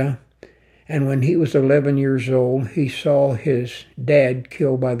area. And when he was 11 years old, he saw his dad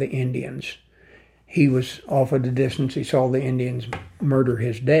killed by the Indians. He was off at a distance. He saw the Indians murder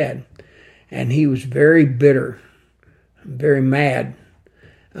his dad. And he was very bitter, very mad.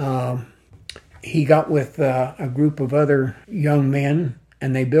 He got with a group of other young men,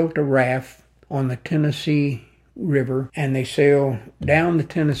 and they built a raft on the Tennessee River, and they sailed down the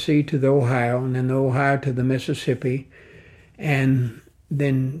Tennessee to the Ohio, and then the Ohio to the Mississippi, and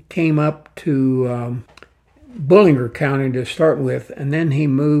then came up to Bullinger County to start with, and then he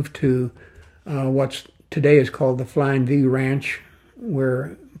moved to what's today is called the Flying V Ranch,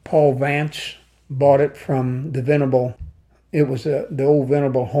 where Paul Vance bought it from the Venable. It was the old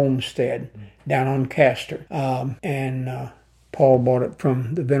Venable homestead down on Castor, and Paul bought it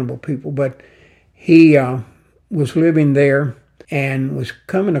from the Venable people. But he was living there and was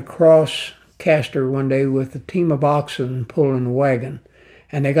coming across Castor one day with a team of oxen pulling a wagon.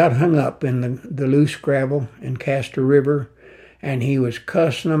 And they got hung up in the loose gravel in Castor River, and he was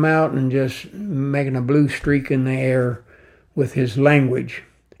cussing them out and just making a blue streak in the air with his language.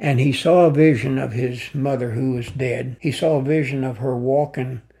 And he saw a vision of his mother who was dead. He saw a vision of her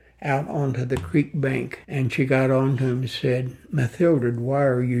walking out onto the creek bank, and she got on to him and said, "Mathildred, why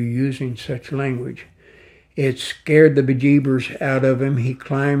are you using such language?" It scared the bejeebers out of him. He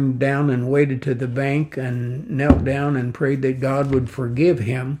climbed down and waded to the bank and knelt down and prayed that God would forgive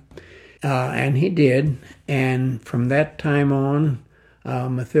him. And he did. And from that time on,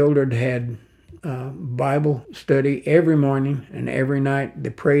 Mathildred had Bible study every morning and every night. They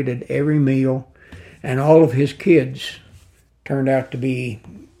prayed at every meal. And all of his kids turned out to be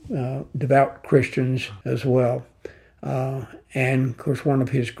devout Christians as well. And, of course, one of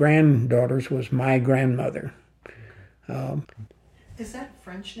his granddaughters was my grandmother. Is that a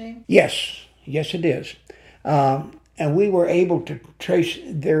French name? Yes, it is. And we were able to trace,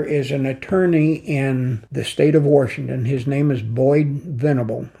 there is an attorney in the state of Washington. His name is Boyd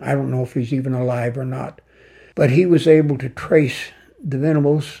Venable. I don't know if he's even alive or not. But he was able to trace the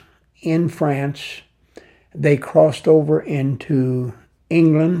Venables in France. They crossed over into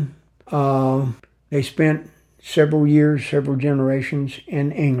England. They spent several years, several generations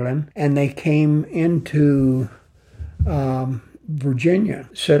in England, and they came into Virginia,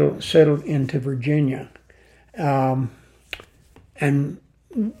 settled into Virginia. And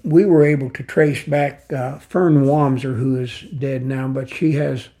we were able to trace back Fern Wamser, who is dead now, but she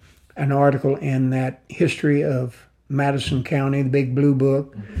has an article in that History of Madison County, the Big Blue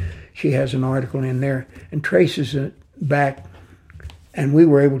Book. She has an article in there and traces it back. And we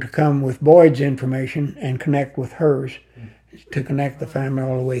were able to come with Boyd's information and connect with hers to connect the family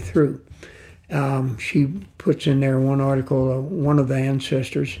all the way through. She puts in there one article, one of the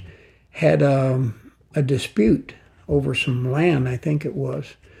ancestors had a dispute over some land, I think it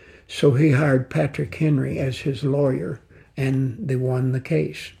was. So he hired Patrick Henry as his lawyer, and they won the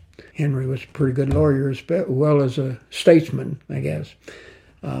case. Henry was a pretty good lawyer as well as a statesman, I guess.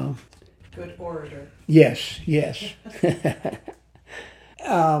 Good orator. Yes.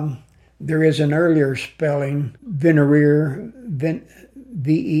 There is an earlier spelling, Venere,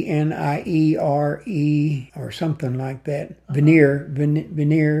 V-E-N-I-E-R-E, or something like that.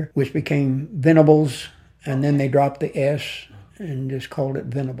 Veneer, which became Venables, and then they dropped the S and just called it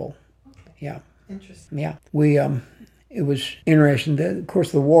Venable. Yeah. Interesting. Yeah. It was interesting that, of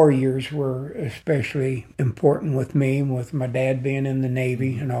course, the war years were especially important with me, with my dad being in the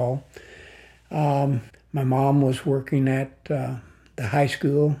Navy and all. My mom was working at the high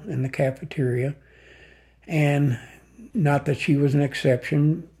school in the cafeteria, and not that she was an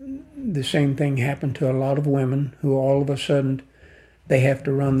exception. The same thing happened to a lot of women who all of a sudden they have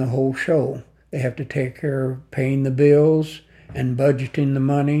to run the whole show. They have to take care of paying the bills and budgeting the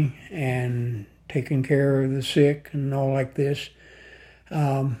money and taking care of the sick and all like this.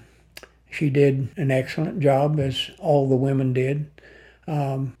 She did an excellent job, as all the women did.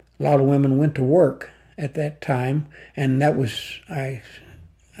 A lot of women went to work at that time, and that was, I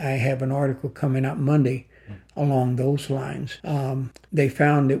have an article coming out Monday along those lines. They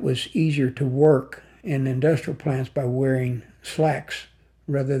found it was easier to work in industrial plants by wearing slacks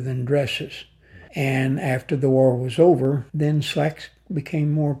rather than dresses. And after the war was over, then slacks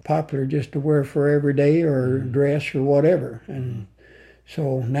became more popular just to wear for every day or dress or whatever. And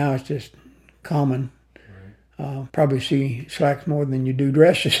so now it's just common. Probably see slacks more than you do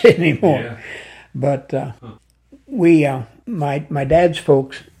dresses anymore. Yeah. But my dad's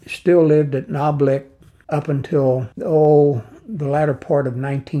folks still lived at Knob Lick up until the latter part of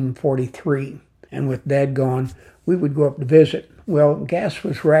 1943. And with Dad gone, we would go up to visit. Well, gas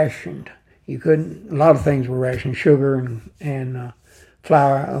was rationed. You couldn't. A lot of things were rationed: sugar and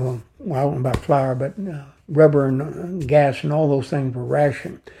flour. Well, I don't know about flour, but rubber and gas and all those things were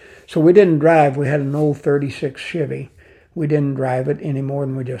rationed. So we didn't drive. We had an old 36 Chevy. We didn't drive it any more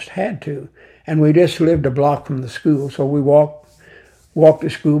than we just had to. And we just lived a block from the school. So we walked to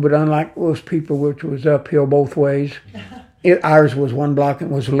school, but unlike most people, which was uphill both ways, ours was one block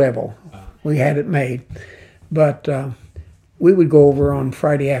and was level. We had it made. But we would go over on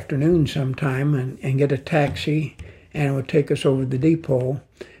Friday afternoon sometime and get a taxi, and it would take us over to the depot.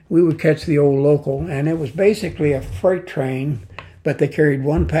 We would catch the old local, and it was basically a freight train, but they carried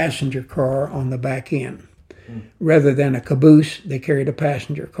one passenger car on the back end. Rather than a caboose, they carried a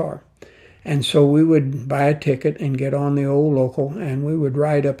passenger car. And so we would buy a ticket and get on the old local, and we would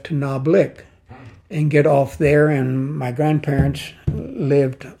ride up to Knob Lick and get off there. And my grandparents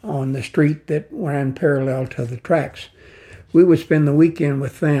lived on the street that ran parallel to the tracks. We would spend the weekend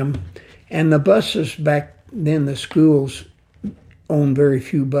with them. And the buses back then, the schools owned very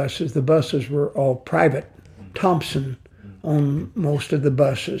few buses. The buses were all private. Thompson owned most of the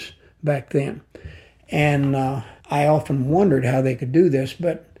buses back then. And I often wondered how they could do this,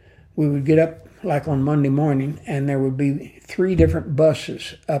 but we would get up like on Monday morning, and there would be 3 different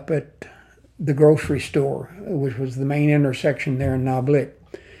buses up at the grocery store, which was the main intersection there in Knob Lick.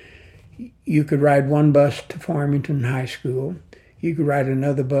 You could ride one bus to Farmington High School, you could ride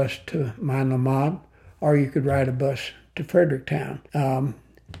another bus to Mine Lamont, or you could ride a bus to Fredericktown.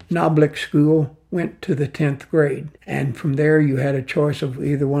 Knob Lick School went to the 10th grade, and from there you had a choice of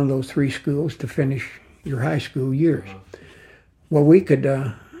either one of those 3 schools to finish your high school years. Well, we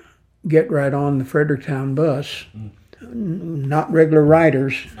could get right on the Fredericktown bus, not regular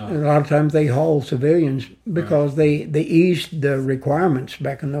riders. A lot of times they hauled civilians because they eased the requirements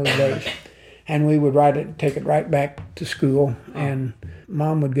back in those days. And we would take it right back to school, and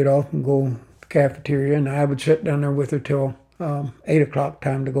Mom would get off and go to the cafeteria, and I would sit down there with her till 8 o'clock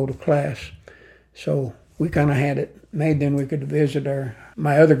time to go to class. So we kind of had it made. Then we could visit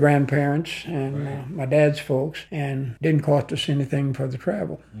my other grandparents and my dad's folks, and didn't cost us anything for the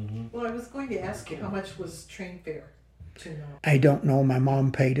travel. Well, I was going to ask you, how much was train fare to know? I don't know. My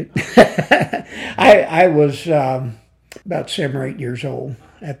mom paid it. I was about 7 or 8 years old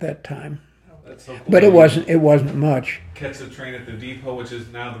at that time. That's so cool. But it wasn't much. Catch the train at the depot, which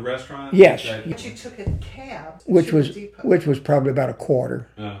is now the restaurant? Yes. But you took a cab which to was the depot. which was probably about a quarter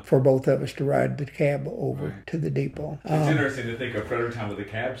for both of us to ride the cab over to the depot. It's interesting to think of Fredericktown with a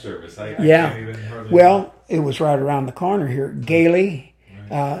cab service. I Yeah. can't even hardly... Well, it was right around the corner here. Gailey,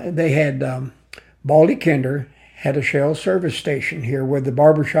 they had Baldy Kinder had a Shell service station here where the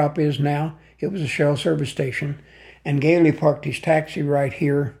barber shop is now. It was a Shell service station, and Gailey parked his taxi right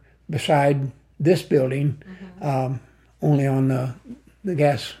here beside this building, only on the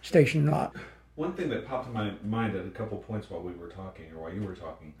gas station lot. One thing that popped in my mind at a couple points while we were talking, or while you were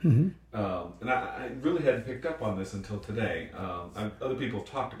talking, and I really hadn't picked up on this until today. Other people have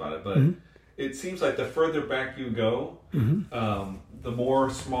talked about it, but it seems like the further back you go, the more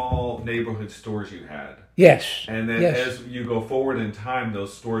small neighborhood stores you had. Yes. And then as you go forward in time,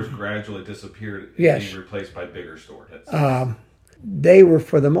 those stores gradually disappeared, being replaced by bigger stores. They were,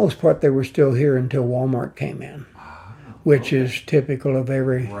 for the most part, they were still here until Walmart came in, which is typical of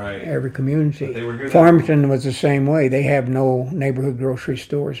every community. Farmington was the same way. They have no neighborhood grocery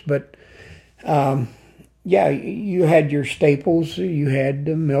stores, but you had your staples. You had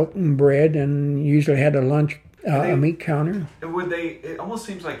milk and bread, and you usually had a meat counter. And it almost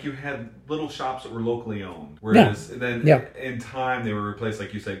seems like you had little shops that were locally owned, whereas then in time they were replaced,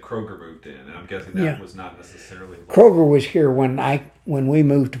 like you said, Kroger moved in, and I'm guessing that was not necessarily local. Kroger was here when we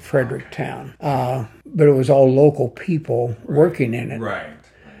moved to Fredericktown, but it was all local people working in it. Right.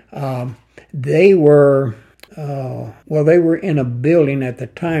 They were in a building at the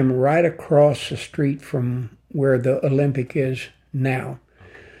time right across the street from where the Olympic is now.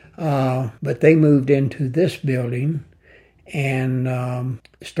 But they moved into this building, and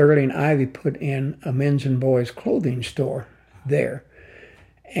Sterling Ivy put in a men's and boys clothing store there.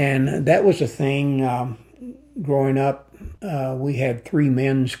 And that was a thing. Growing up, we had 3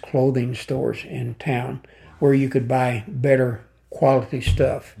 men's clothing stores in town where you could buy better quality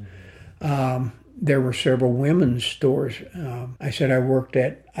stuff. There were several women's stores. I said I worked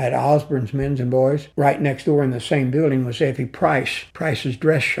at Osborne's Men's and Boys. Right next door in the same building was Effie Price's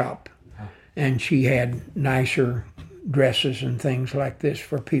dress shop. And she had nicer dresses and things like this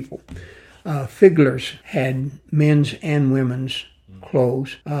for people. Figler's had men's and women's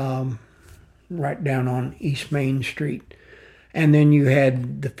clothes right down on East Main Street. And then you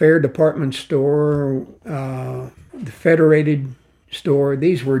had the Fair Department Store, the Federated Store.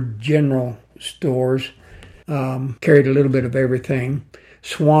 These were general stores, carried a little bit of everything.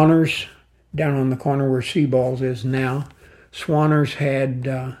 Swanner's, down on the corner where Seaballs is now. Swanner's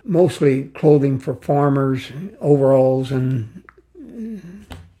had mostly clothing for farmers, overalls and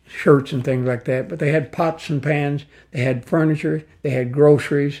shirts and things like that. But they had pots and pans, they had furniture, they had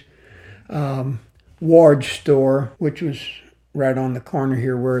groceries. Ward's store, which was right on the corner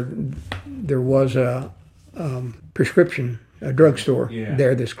here where there was a drugstore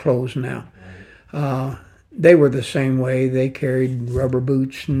there that's closed now. They were the same way. They carried rubber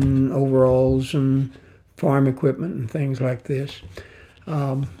boots and overalls and farm equipment and things like this.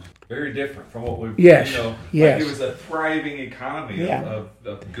 Very different from what we've, yes. Like it was a thriving economy of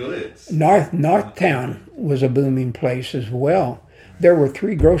goods. Northtown was a booming place as well. There were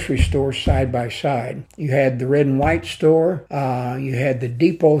 3 grocery stores side by side. You had the Red and White store, you had the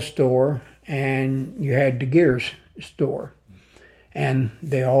Depot store, and you had the Gears store. And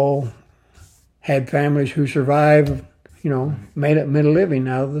they all had families who survived, made a living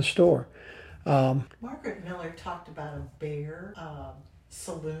out of the store. Margaret Miller talked about a bear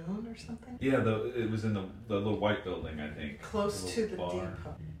saloon or something. Yeah, it was in the little white building, I think. Close to the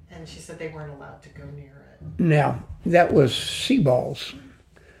depot. And she said they weren't allowed to go near it. Now, that was Seaballs.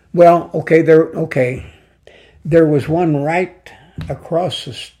 Well, there was one right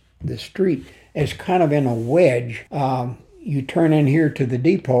across the street. It's kind of in a wedge. You turn in here to the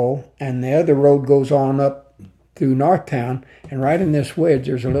depot, and the other road goes on up through Northtown, and right in this wedge,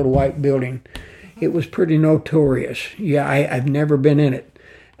 there's a little white building. It was pretty notorious. Yeah, I've never been in it.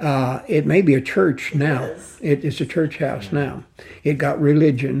 It may be a church now. It's a church house now. It got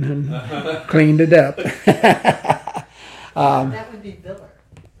religion and cleaned it up. That would be Viller,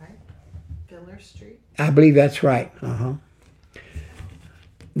 right? Viller Street? I believe that's right. Well,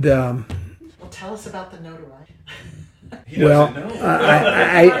 tell us about the notoriety. He doesn't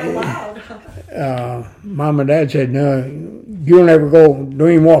know. Mom and Dad said, no, you'll never go,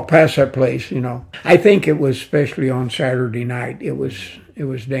 don't even walk past that place, I think it was especially on Saturday night. It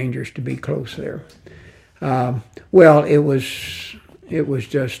was dangerous to be close there. Well, it was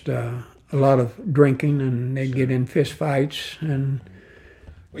just a lot of drinking, and they'd get in fist fights. And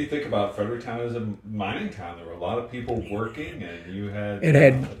well, you think about Fredericktown as a mining town. There were a lot of people working, and you had... It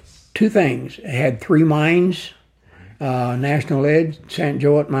had 2 things. It had 3 mines, National Edge, St.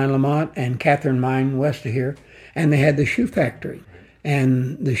 Joe at Mine Lamont, and Catherine Mine west of here. And they had the shoe factory.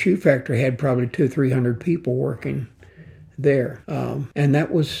 And the shoe factory had probably 200 or 300 people working there. And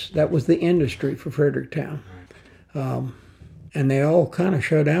that was the industry for Fredericktown. And they all kind of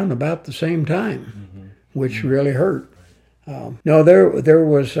shut down about the same time, which really hurt. No, there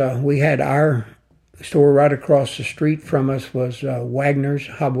was, we had our store right across the street from us was Wagner's.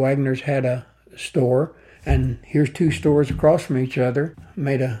 Hob Wagner's had a store, and here's 2 stores across from each other,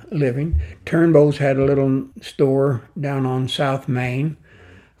 made a living. Turnbow's had a little store down on South Main.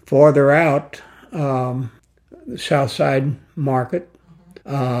 Farther out, the South Side Market.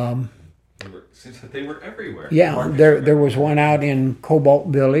 Seems like they were everywhere. Yeah, there was one out in Cobalt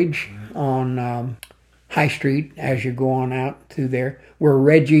Village on High Street as you go on out through there, where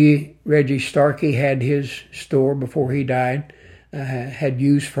Reggie Starkey had his store before he died, had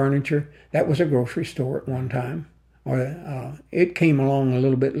used furniture. That was a grocery store at one time. Or it came along a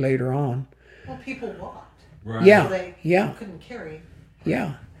little bit later on. Well, people walked. Right. Yeah, so they yeah. couldn't carry.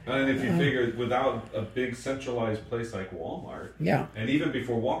 Yeah. And if you figure without a big centralized place like Walmart, and even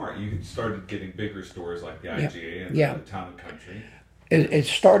before Walmart, you started getting bigger stores like the IGA and the Town and Country. It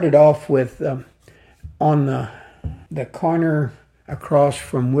started off with on the corner across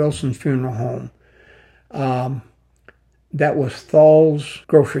from Wilson's Funeral Home. That was Thall's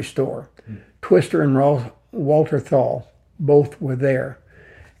grocery store. Twister and Walter Thall both were there.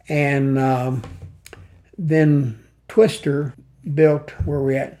 And then Twister built where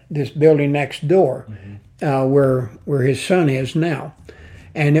we at this building next door, where his son is now,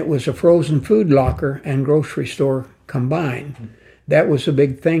 and it was a frozen food locker and grocery store combined. That was a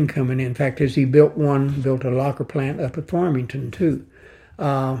big thing coming in. In fact, as he built a locker plant up at Farmington too.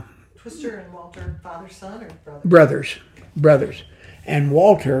 Twister and Walter, father, son, or brothers? Brothers. And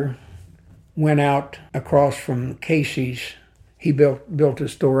Walter went out across from Casey's. He built a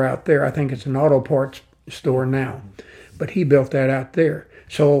store out there. I think it's an auto parts store now, but he built that out there.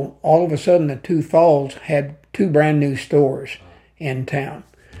 So all of a sudden, the two Falls had two brand new stores in town,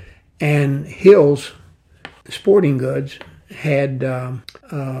 and Hills Sporting Goods had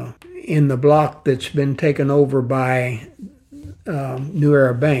in the block that's been taken over by New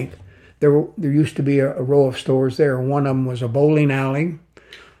Era Bank. There used to be a row of stores there. One of them was a bowling alley,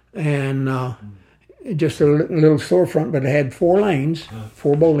 and just a little storefront, but it had 4 lanes,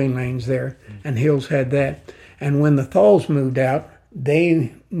 4 bowling lanes there, and Hills had that. And when the Thalls moved out,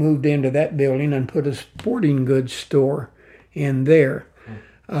 they moved into that building and put a sporting goods store in there.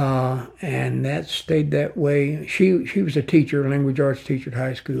 And that stayed that way. She was a teacher, a language arts teacher at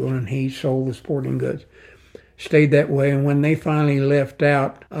high school, and he sold the sporting goods. Stayed that way, and when they finally left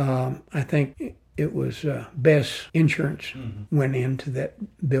out, I think it was Best Insurance went into that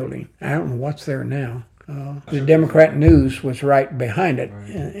building. I don't know what's there now. The Democrat News was right behind it,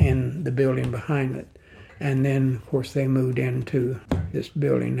 in the building behind it. And then, of course, they moved into this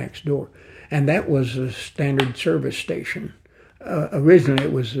building next door. And that was a standard service station. Originally,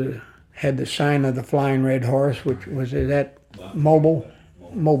 it was had the sign of the Flying Red Horse, which was that mobile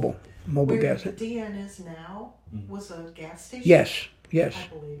gas. Where the DN is now was a gas station? Yes. I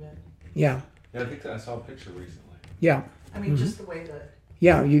believe it. Yeah. Yeah, I think I saw a picture recently. Yeah. I mean, just the way that...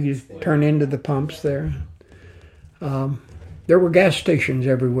 Yeah, you could turn into the pumps there. There were gas stations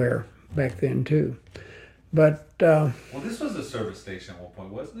everywhere back then, too. But... well, this was a service station at one point,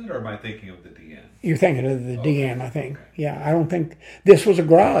 wasn't it? Or am I thinking of the DN? You're thinking of the DN, I think. Okay. Yeah, I don't think... This was a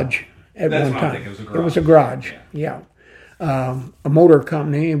garage at one time. I'm thinking. It was a garage, yeah. A motor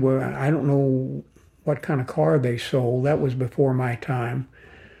company where I don't know what kind of car they sold. That was before my time.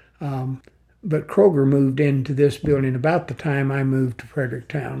 But Kroger moved into this building about the time I moved to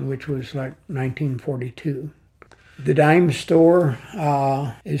Fredericktown, which was like 1942. The dime store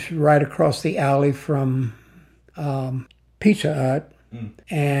is right across the alley from Pizza Hut,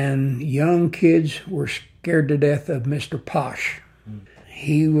 and young kids were scared to death of Mr. Posh.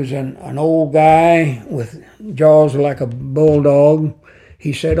 He was an old guy with jaws like a bulldog.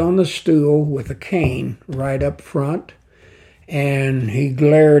 He sat on the stool with a cane right up front, and he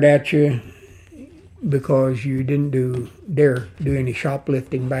glared at you because you didn't dare do any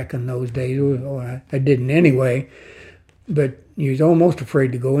shoplifting back in those days. Well, I didn't anyway, but you was almost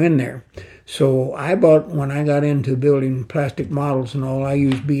afraid to go in there. So I bought, when I got into building plastic models and all, I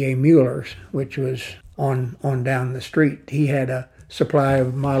used B.A. Mueller's, which was on down the street. He had a supply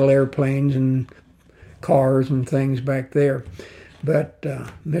of model airplanes and cars and things back there. But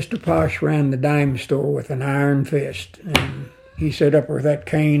Mr. Posh ran the dime store with an iron fist, and he sat up with that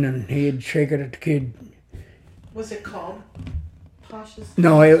cane and he'd shake it at the kid. Was it called Posh's?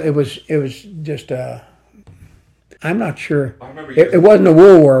 No, it was just I'm not sure. I remember it wasn't a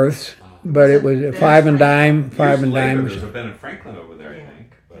Woolworths, but it was a five and dime. There was a Ben and Franklin over there, I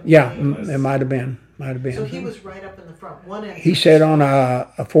think. But yeah, it might have been. So he was right up in the front. One end. He sat on a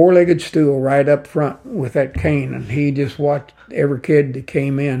 4-legged stool right up front with that cane, and he just watched every kid that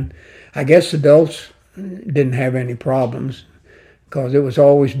came in. I guess adults didn't have any problems because it was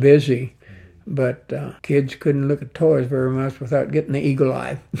always busy, but kids couldn't look at toys very much without getting the eagle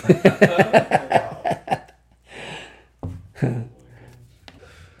eye.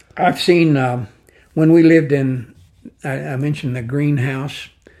 I've seen, when we lived in, I mentioned the greenhouse,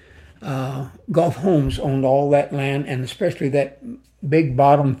 Gulf Homes owned all that land, and especially that big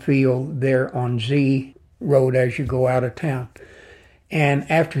bottom field there on Z Road as you go out of town. And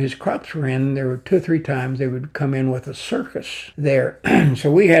after his crops were in, there were 2 or 3 times they would come in with a circus there.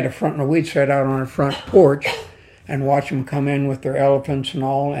 So we had a front, we'd sit out on our front porch and watch them come in with their elephants and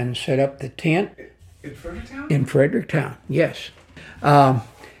all and set up the tent. In Fredericktown? In Fredericktown, yes.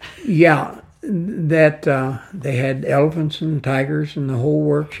 Yeah, that they had elephants and tigers and the whole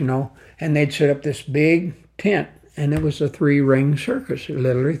works, you know, and they'd set up this big tent, and it was a 3-ring circus,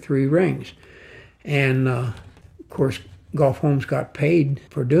 literally 3 rings. And, of course, Gulf Homes got paid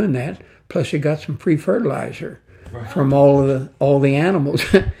for doing that, plus he got some free fertilizer from all the animals.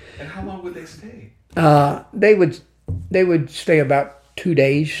 And how long would they stay? They would stay about 2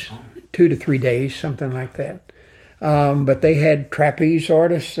 days, 2 to 3 days, something like that. But they had trapeze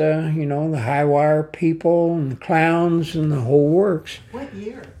artists, you know, the high wire people and the clowns and the whole works. What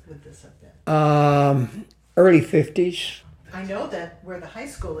year would this have been? Early 50s. I know that where the high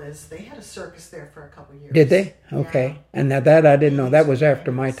school is, they had a circus there for a couple years. Did they? Okay. Yeah. And now that I didn't know. That was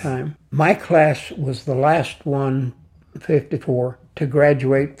after my time. My class was the last one, 54, to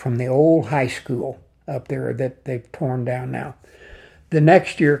graduate from the old high school up there that they've torn down now. The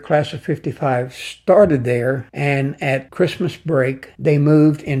next year, class of 55 started there, and at Christmas break, they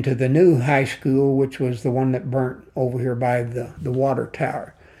moved into the new high school, which was the one that burnt over here by the water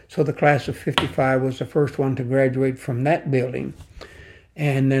tower. So the class of 55 was the first one to graduate from that building.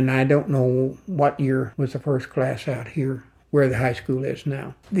 And then I don't know what year was the first class out here, where the high school is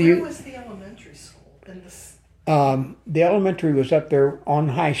now. Where was the elementary school? The elementary was up there on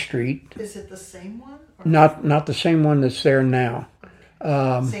High Street. Is it the same one? Not the same one that's there now.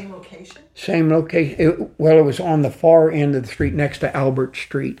 Same location? Same location. It was on the far end of the street next to Albert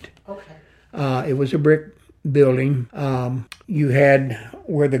Street. Okay. It was a brick building. You had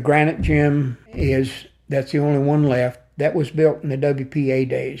where the granite gym is, that's the only one left. That was built in the WPA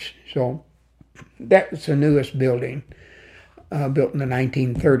days. So that was the newest building, built in the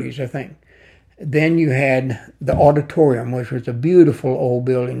 1930s, I think. Then you had the auditorium, which was a beautiful old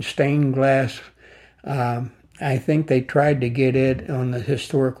building, stained glass. I think they tried to get it on the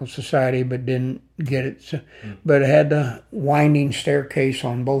Historical Society, but didn't get it. So, but it had the winding staircase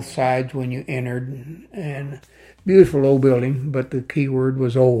on both sides when you entered, and beautiful old building. But the key word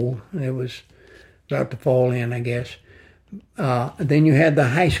was old. It was about to fall in, I guess. Then you had the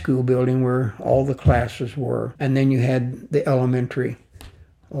high school building where all the classes were, and then you had the elementary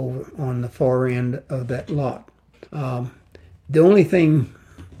over on the far end of that lot. The only thing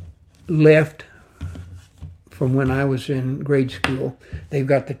left from when I was in grade school, they've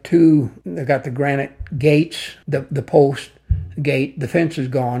got the granite gates, the post gate. The fence is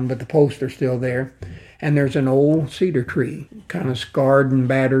gone, but the posts are still there. And there's an old cedar tree, kind of scarred and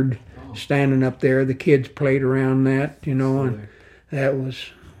battered, standing up there. The kids played around that, and that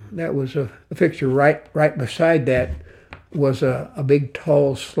was a fixture. Right beside that was a big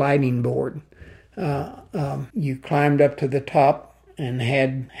tall sliding board. You climbed up to the top and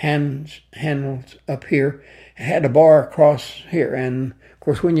had handles up here. It had a bar across here, and of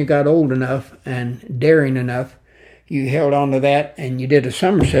course when you got old enough and daring enough, you held onto that and you did a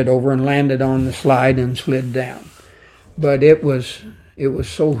somerset over and landed on the slide and slid down. But it was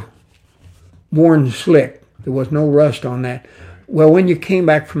so worn slick. There was no rust on that. Well, when you came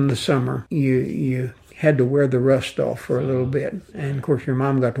back from the summer, you had to wear the rust off for a little bit. And of course your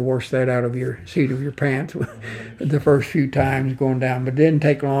mom got to wash that out of your seat of your pants the first few times going down. But it didn't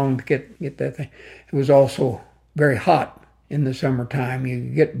take long to get that thing. It was also very hot in the summertime. You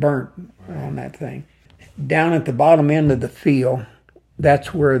get burnt on that thing. Down at the bottom end of the field,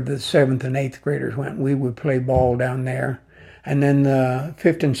 that's where the 7th and 8th graders went. We would play ball down there. And then the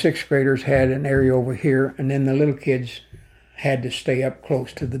 5th and 6th graders had an area over here, and then the little kids had to stay up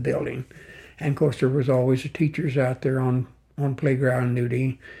close to the building. And of course there was always the teachers out there on playground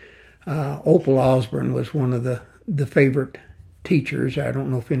duty. Opal Osborne was one of the favorite teachers. I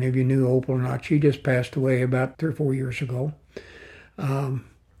don't know if any of you knew Opal or not. She just passed away about 3 or 4 years ago.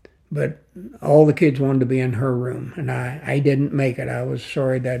 But all the kids wanted to be in her room, and I didn't make it. I was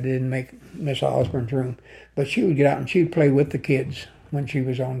sorry that I didn't make Miss Osborne's room. But she would get out and she'd play with the kids when she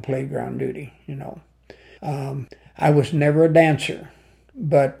was on playground duty, I was never a dancer,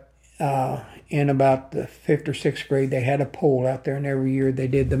 but in about the 5th or 6th grade, they had a pole out there, and every year they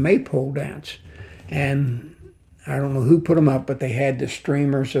did the maypole dance. And I don't know who put them up, but they had the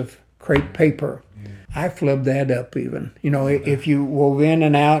streamers of crepe paper. I flubbed that up even. If you wove in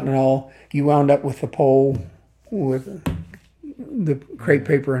and out and all, you wound up with the pole with the crepe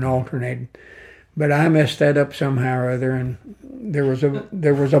paper and alternated. But I messed that up somehow or other, and there was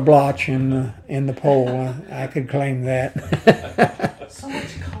a blotch in the pole. I could claim that. So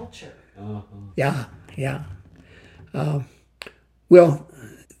much culture. Yeah. Well,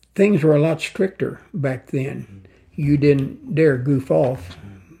 things were a lot stricter back then. You didn't dare goof off.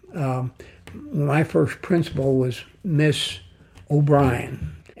 My first principal was Miss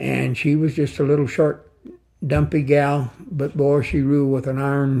O'Brien, and she was just a little short, dumpy gal, but boy, she ruled with an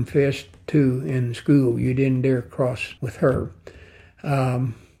iron fist too in school. You didn't dare cross with her.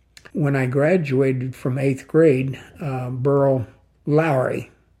 When I graduated from 8th grade, Burl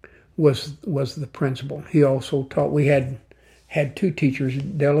Lowry was the principal. He also taught. We had 2 teachers.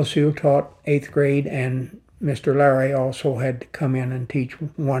 Delasille taught 8th grade, and Mr. Lowry also had to come in and teach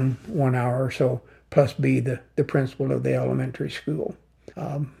one hour or so, plus be the principal of the elementary school.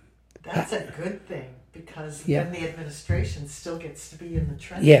 That's a good thing, because then the administration still gets to be in the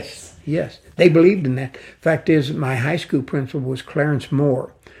trenches. Yes. They believed in that. Fact is, my high school principal was Clarence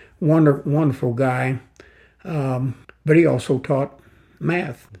Moore. Wonderful guy, but he also taught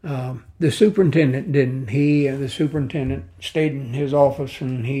math. The superintendent didn't. The superintendent stayed in his office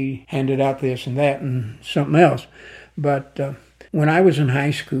and he handed out this and that and something else. But When I was in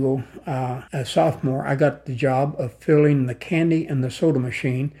high school, a sophomore, I got the job of filling the candy and the soda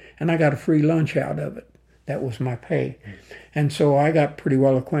machine, and I got a free lunch out of it. That was my pay. And so I got pretty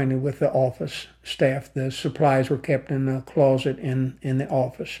well acquainted with the office staff. The supplies were kept in the closet in the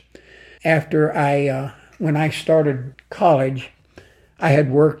office. After when I started college, I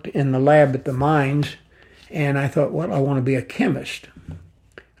had worked in the lab at the mines, and I thought, well, I want to be a chemist.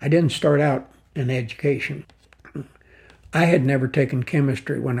 I didn't start out in education. I had never taken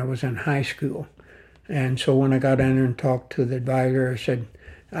chemistry when I was in high school. And so when I got in there and talked to the advisor,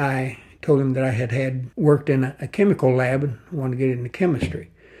 I told him that I had worked in a chemical lab and wanted to get into chemistry.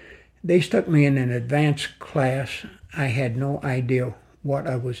 They stuck me in an advanced class. I had no idea what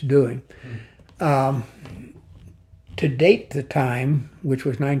I was doing. To date the time, which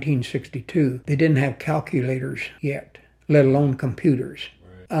was 1962, they didn't have calculators yet, let alone computers.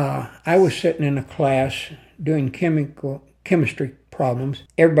 I was sitting in a class doing chemistry problems.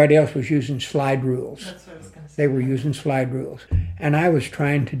 Everybody else was using slide rules. That's what I was going to say. They were using slide rules. And I was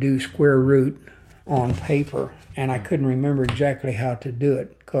trying to do square root on paper, and I couldn't remember exactly how to do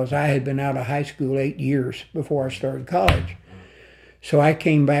it because I had been out of high school 8 years before I started college. So I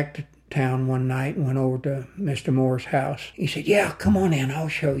came back to town one night and went over to Mr. Moore's house. He said, yeah, come on in, I'll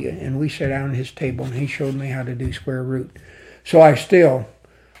show you. And we sat down at his table, and he showed me how to do square root. So I still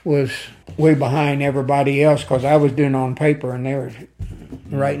was way behind everybody else because I was doing it on paper and they were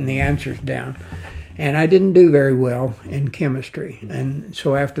writing the answers down. And I didn't do very well in chemistry. And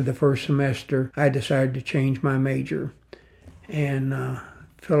so after the first semester, I decided to change my major. And a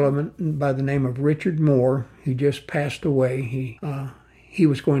fellow by the name of Richard Moore, who just passed away, he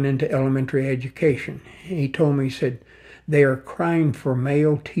was going into elementary education. He told me, he said, they are crying for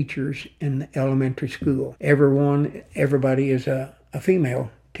male teachers in the elementary school. Everybody is a female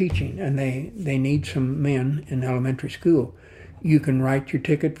teaching, and they need some men in elementary school. You can write your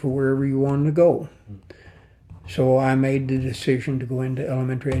ticket for wherever you want to go. So I made the decision to go into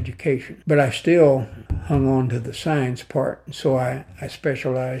elementary education. But I still hung on to the science part, so I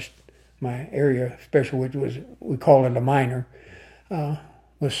specialized. My area special, which was, we call it a minor,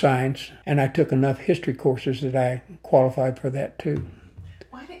 was science, and I took enough history courses that I qualified for that too.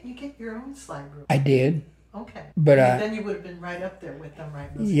 Why didn't you get your own slide rule? I did. Okay. But then you would have been right up there with them, right?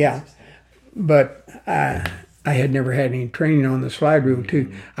 Yeah. But I had never had any training on the slide rule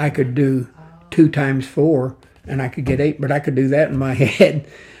too. I could do 2 times 4, and I could get 8, but I could do that in my head.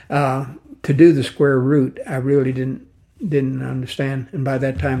 To do the square root, I really didn't understand, and by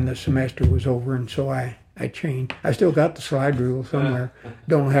that time the semester was over, and so I changed. I still got the slide rule somewhere.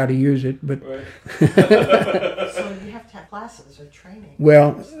 Don't know how to use it, but So you have to have classes or training.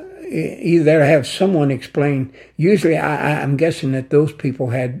 Well, either have someone explain. Usually, I'm guessing that those people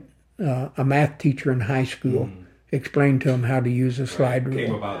had a math teacher in high school explain to them how to use a slide rule.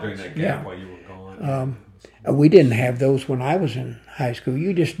 Came about during that gap while you were gone. We didn't have those when I was in high school.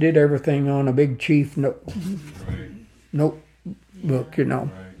 You just did everything on a big chief notebook, you know.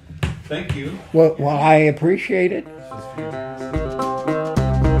 Right. Thank you. Well, I appreciate it.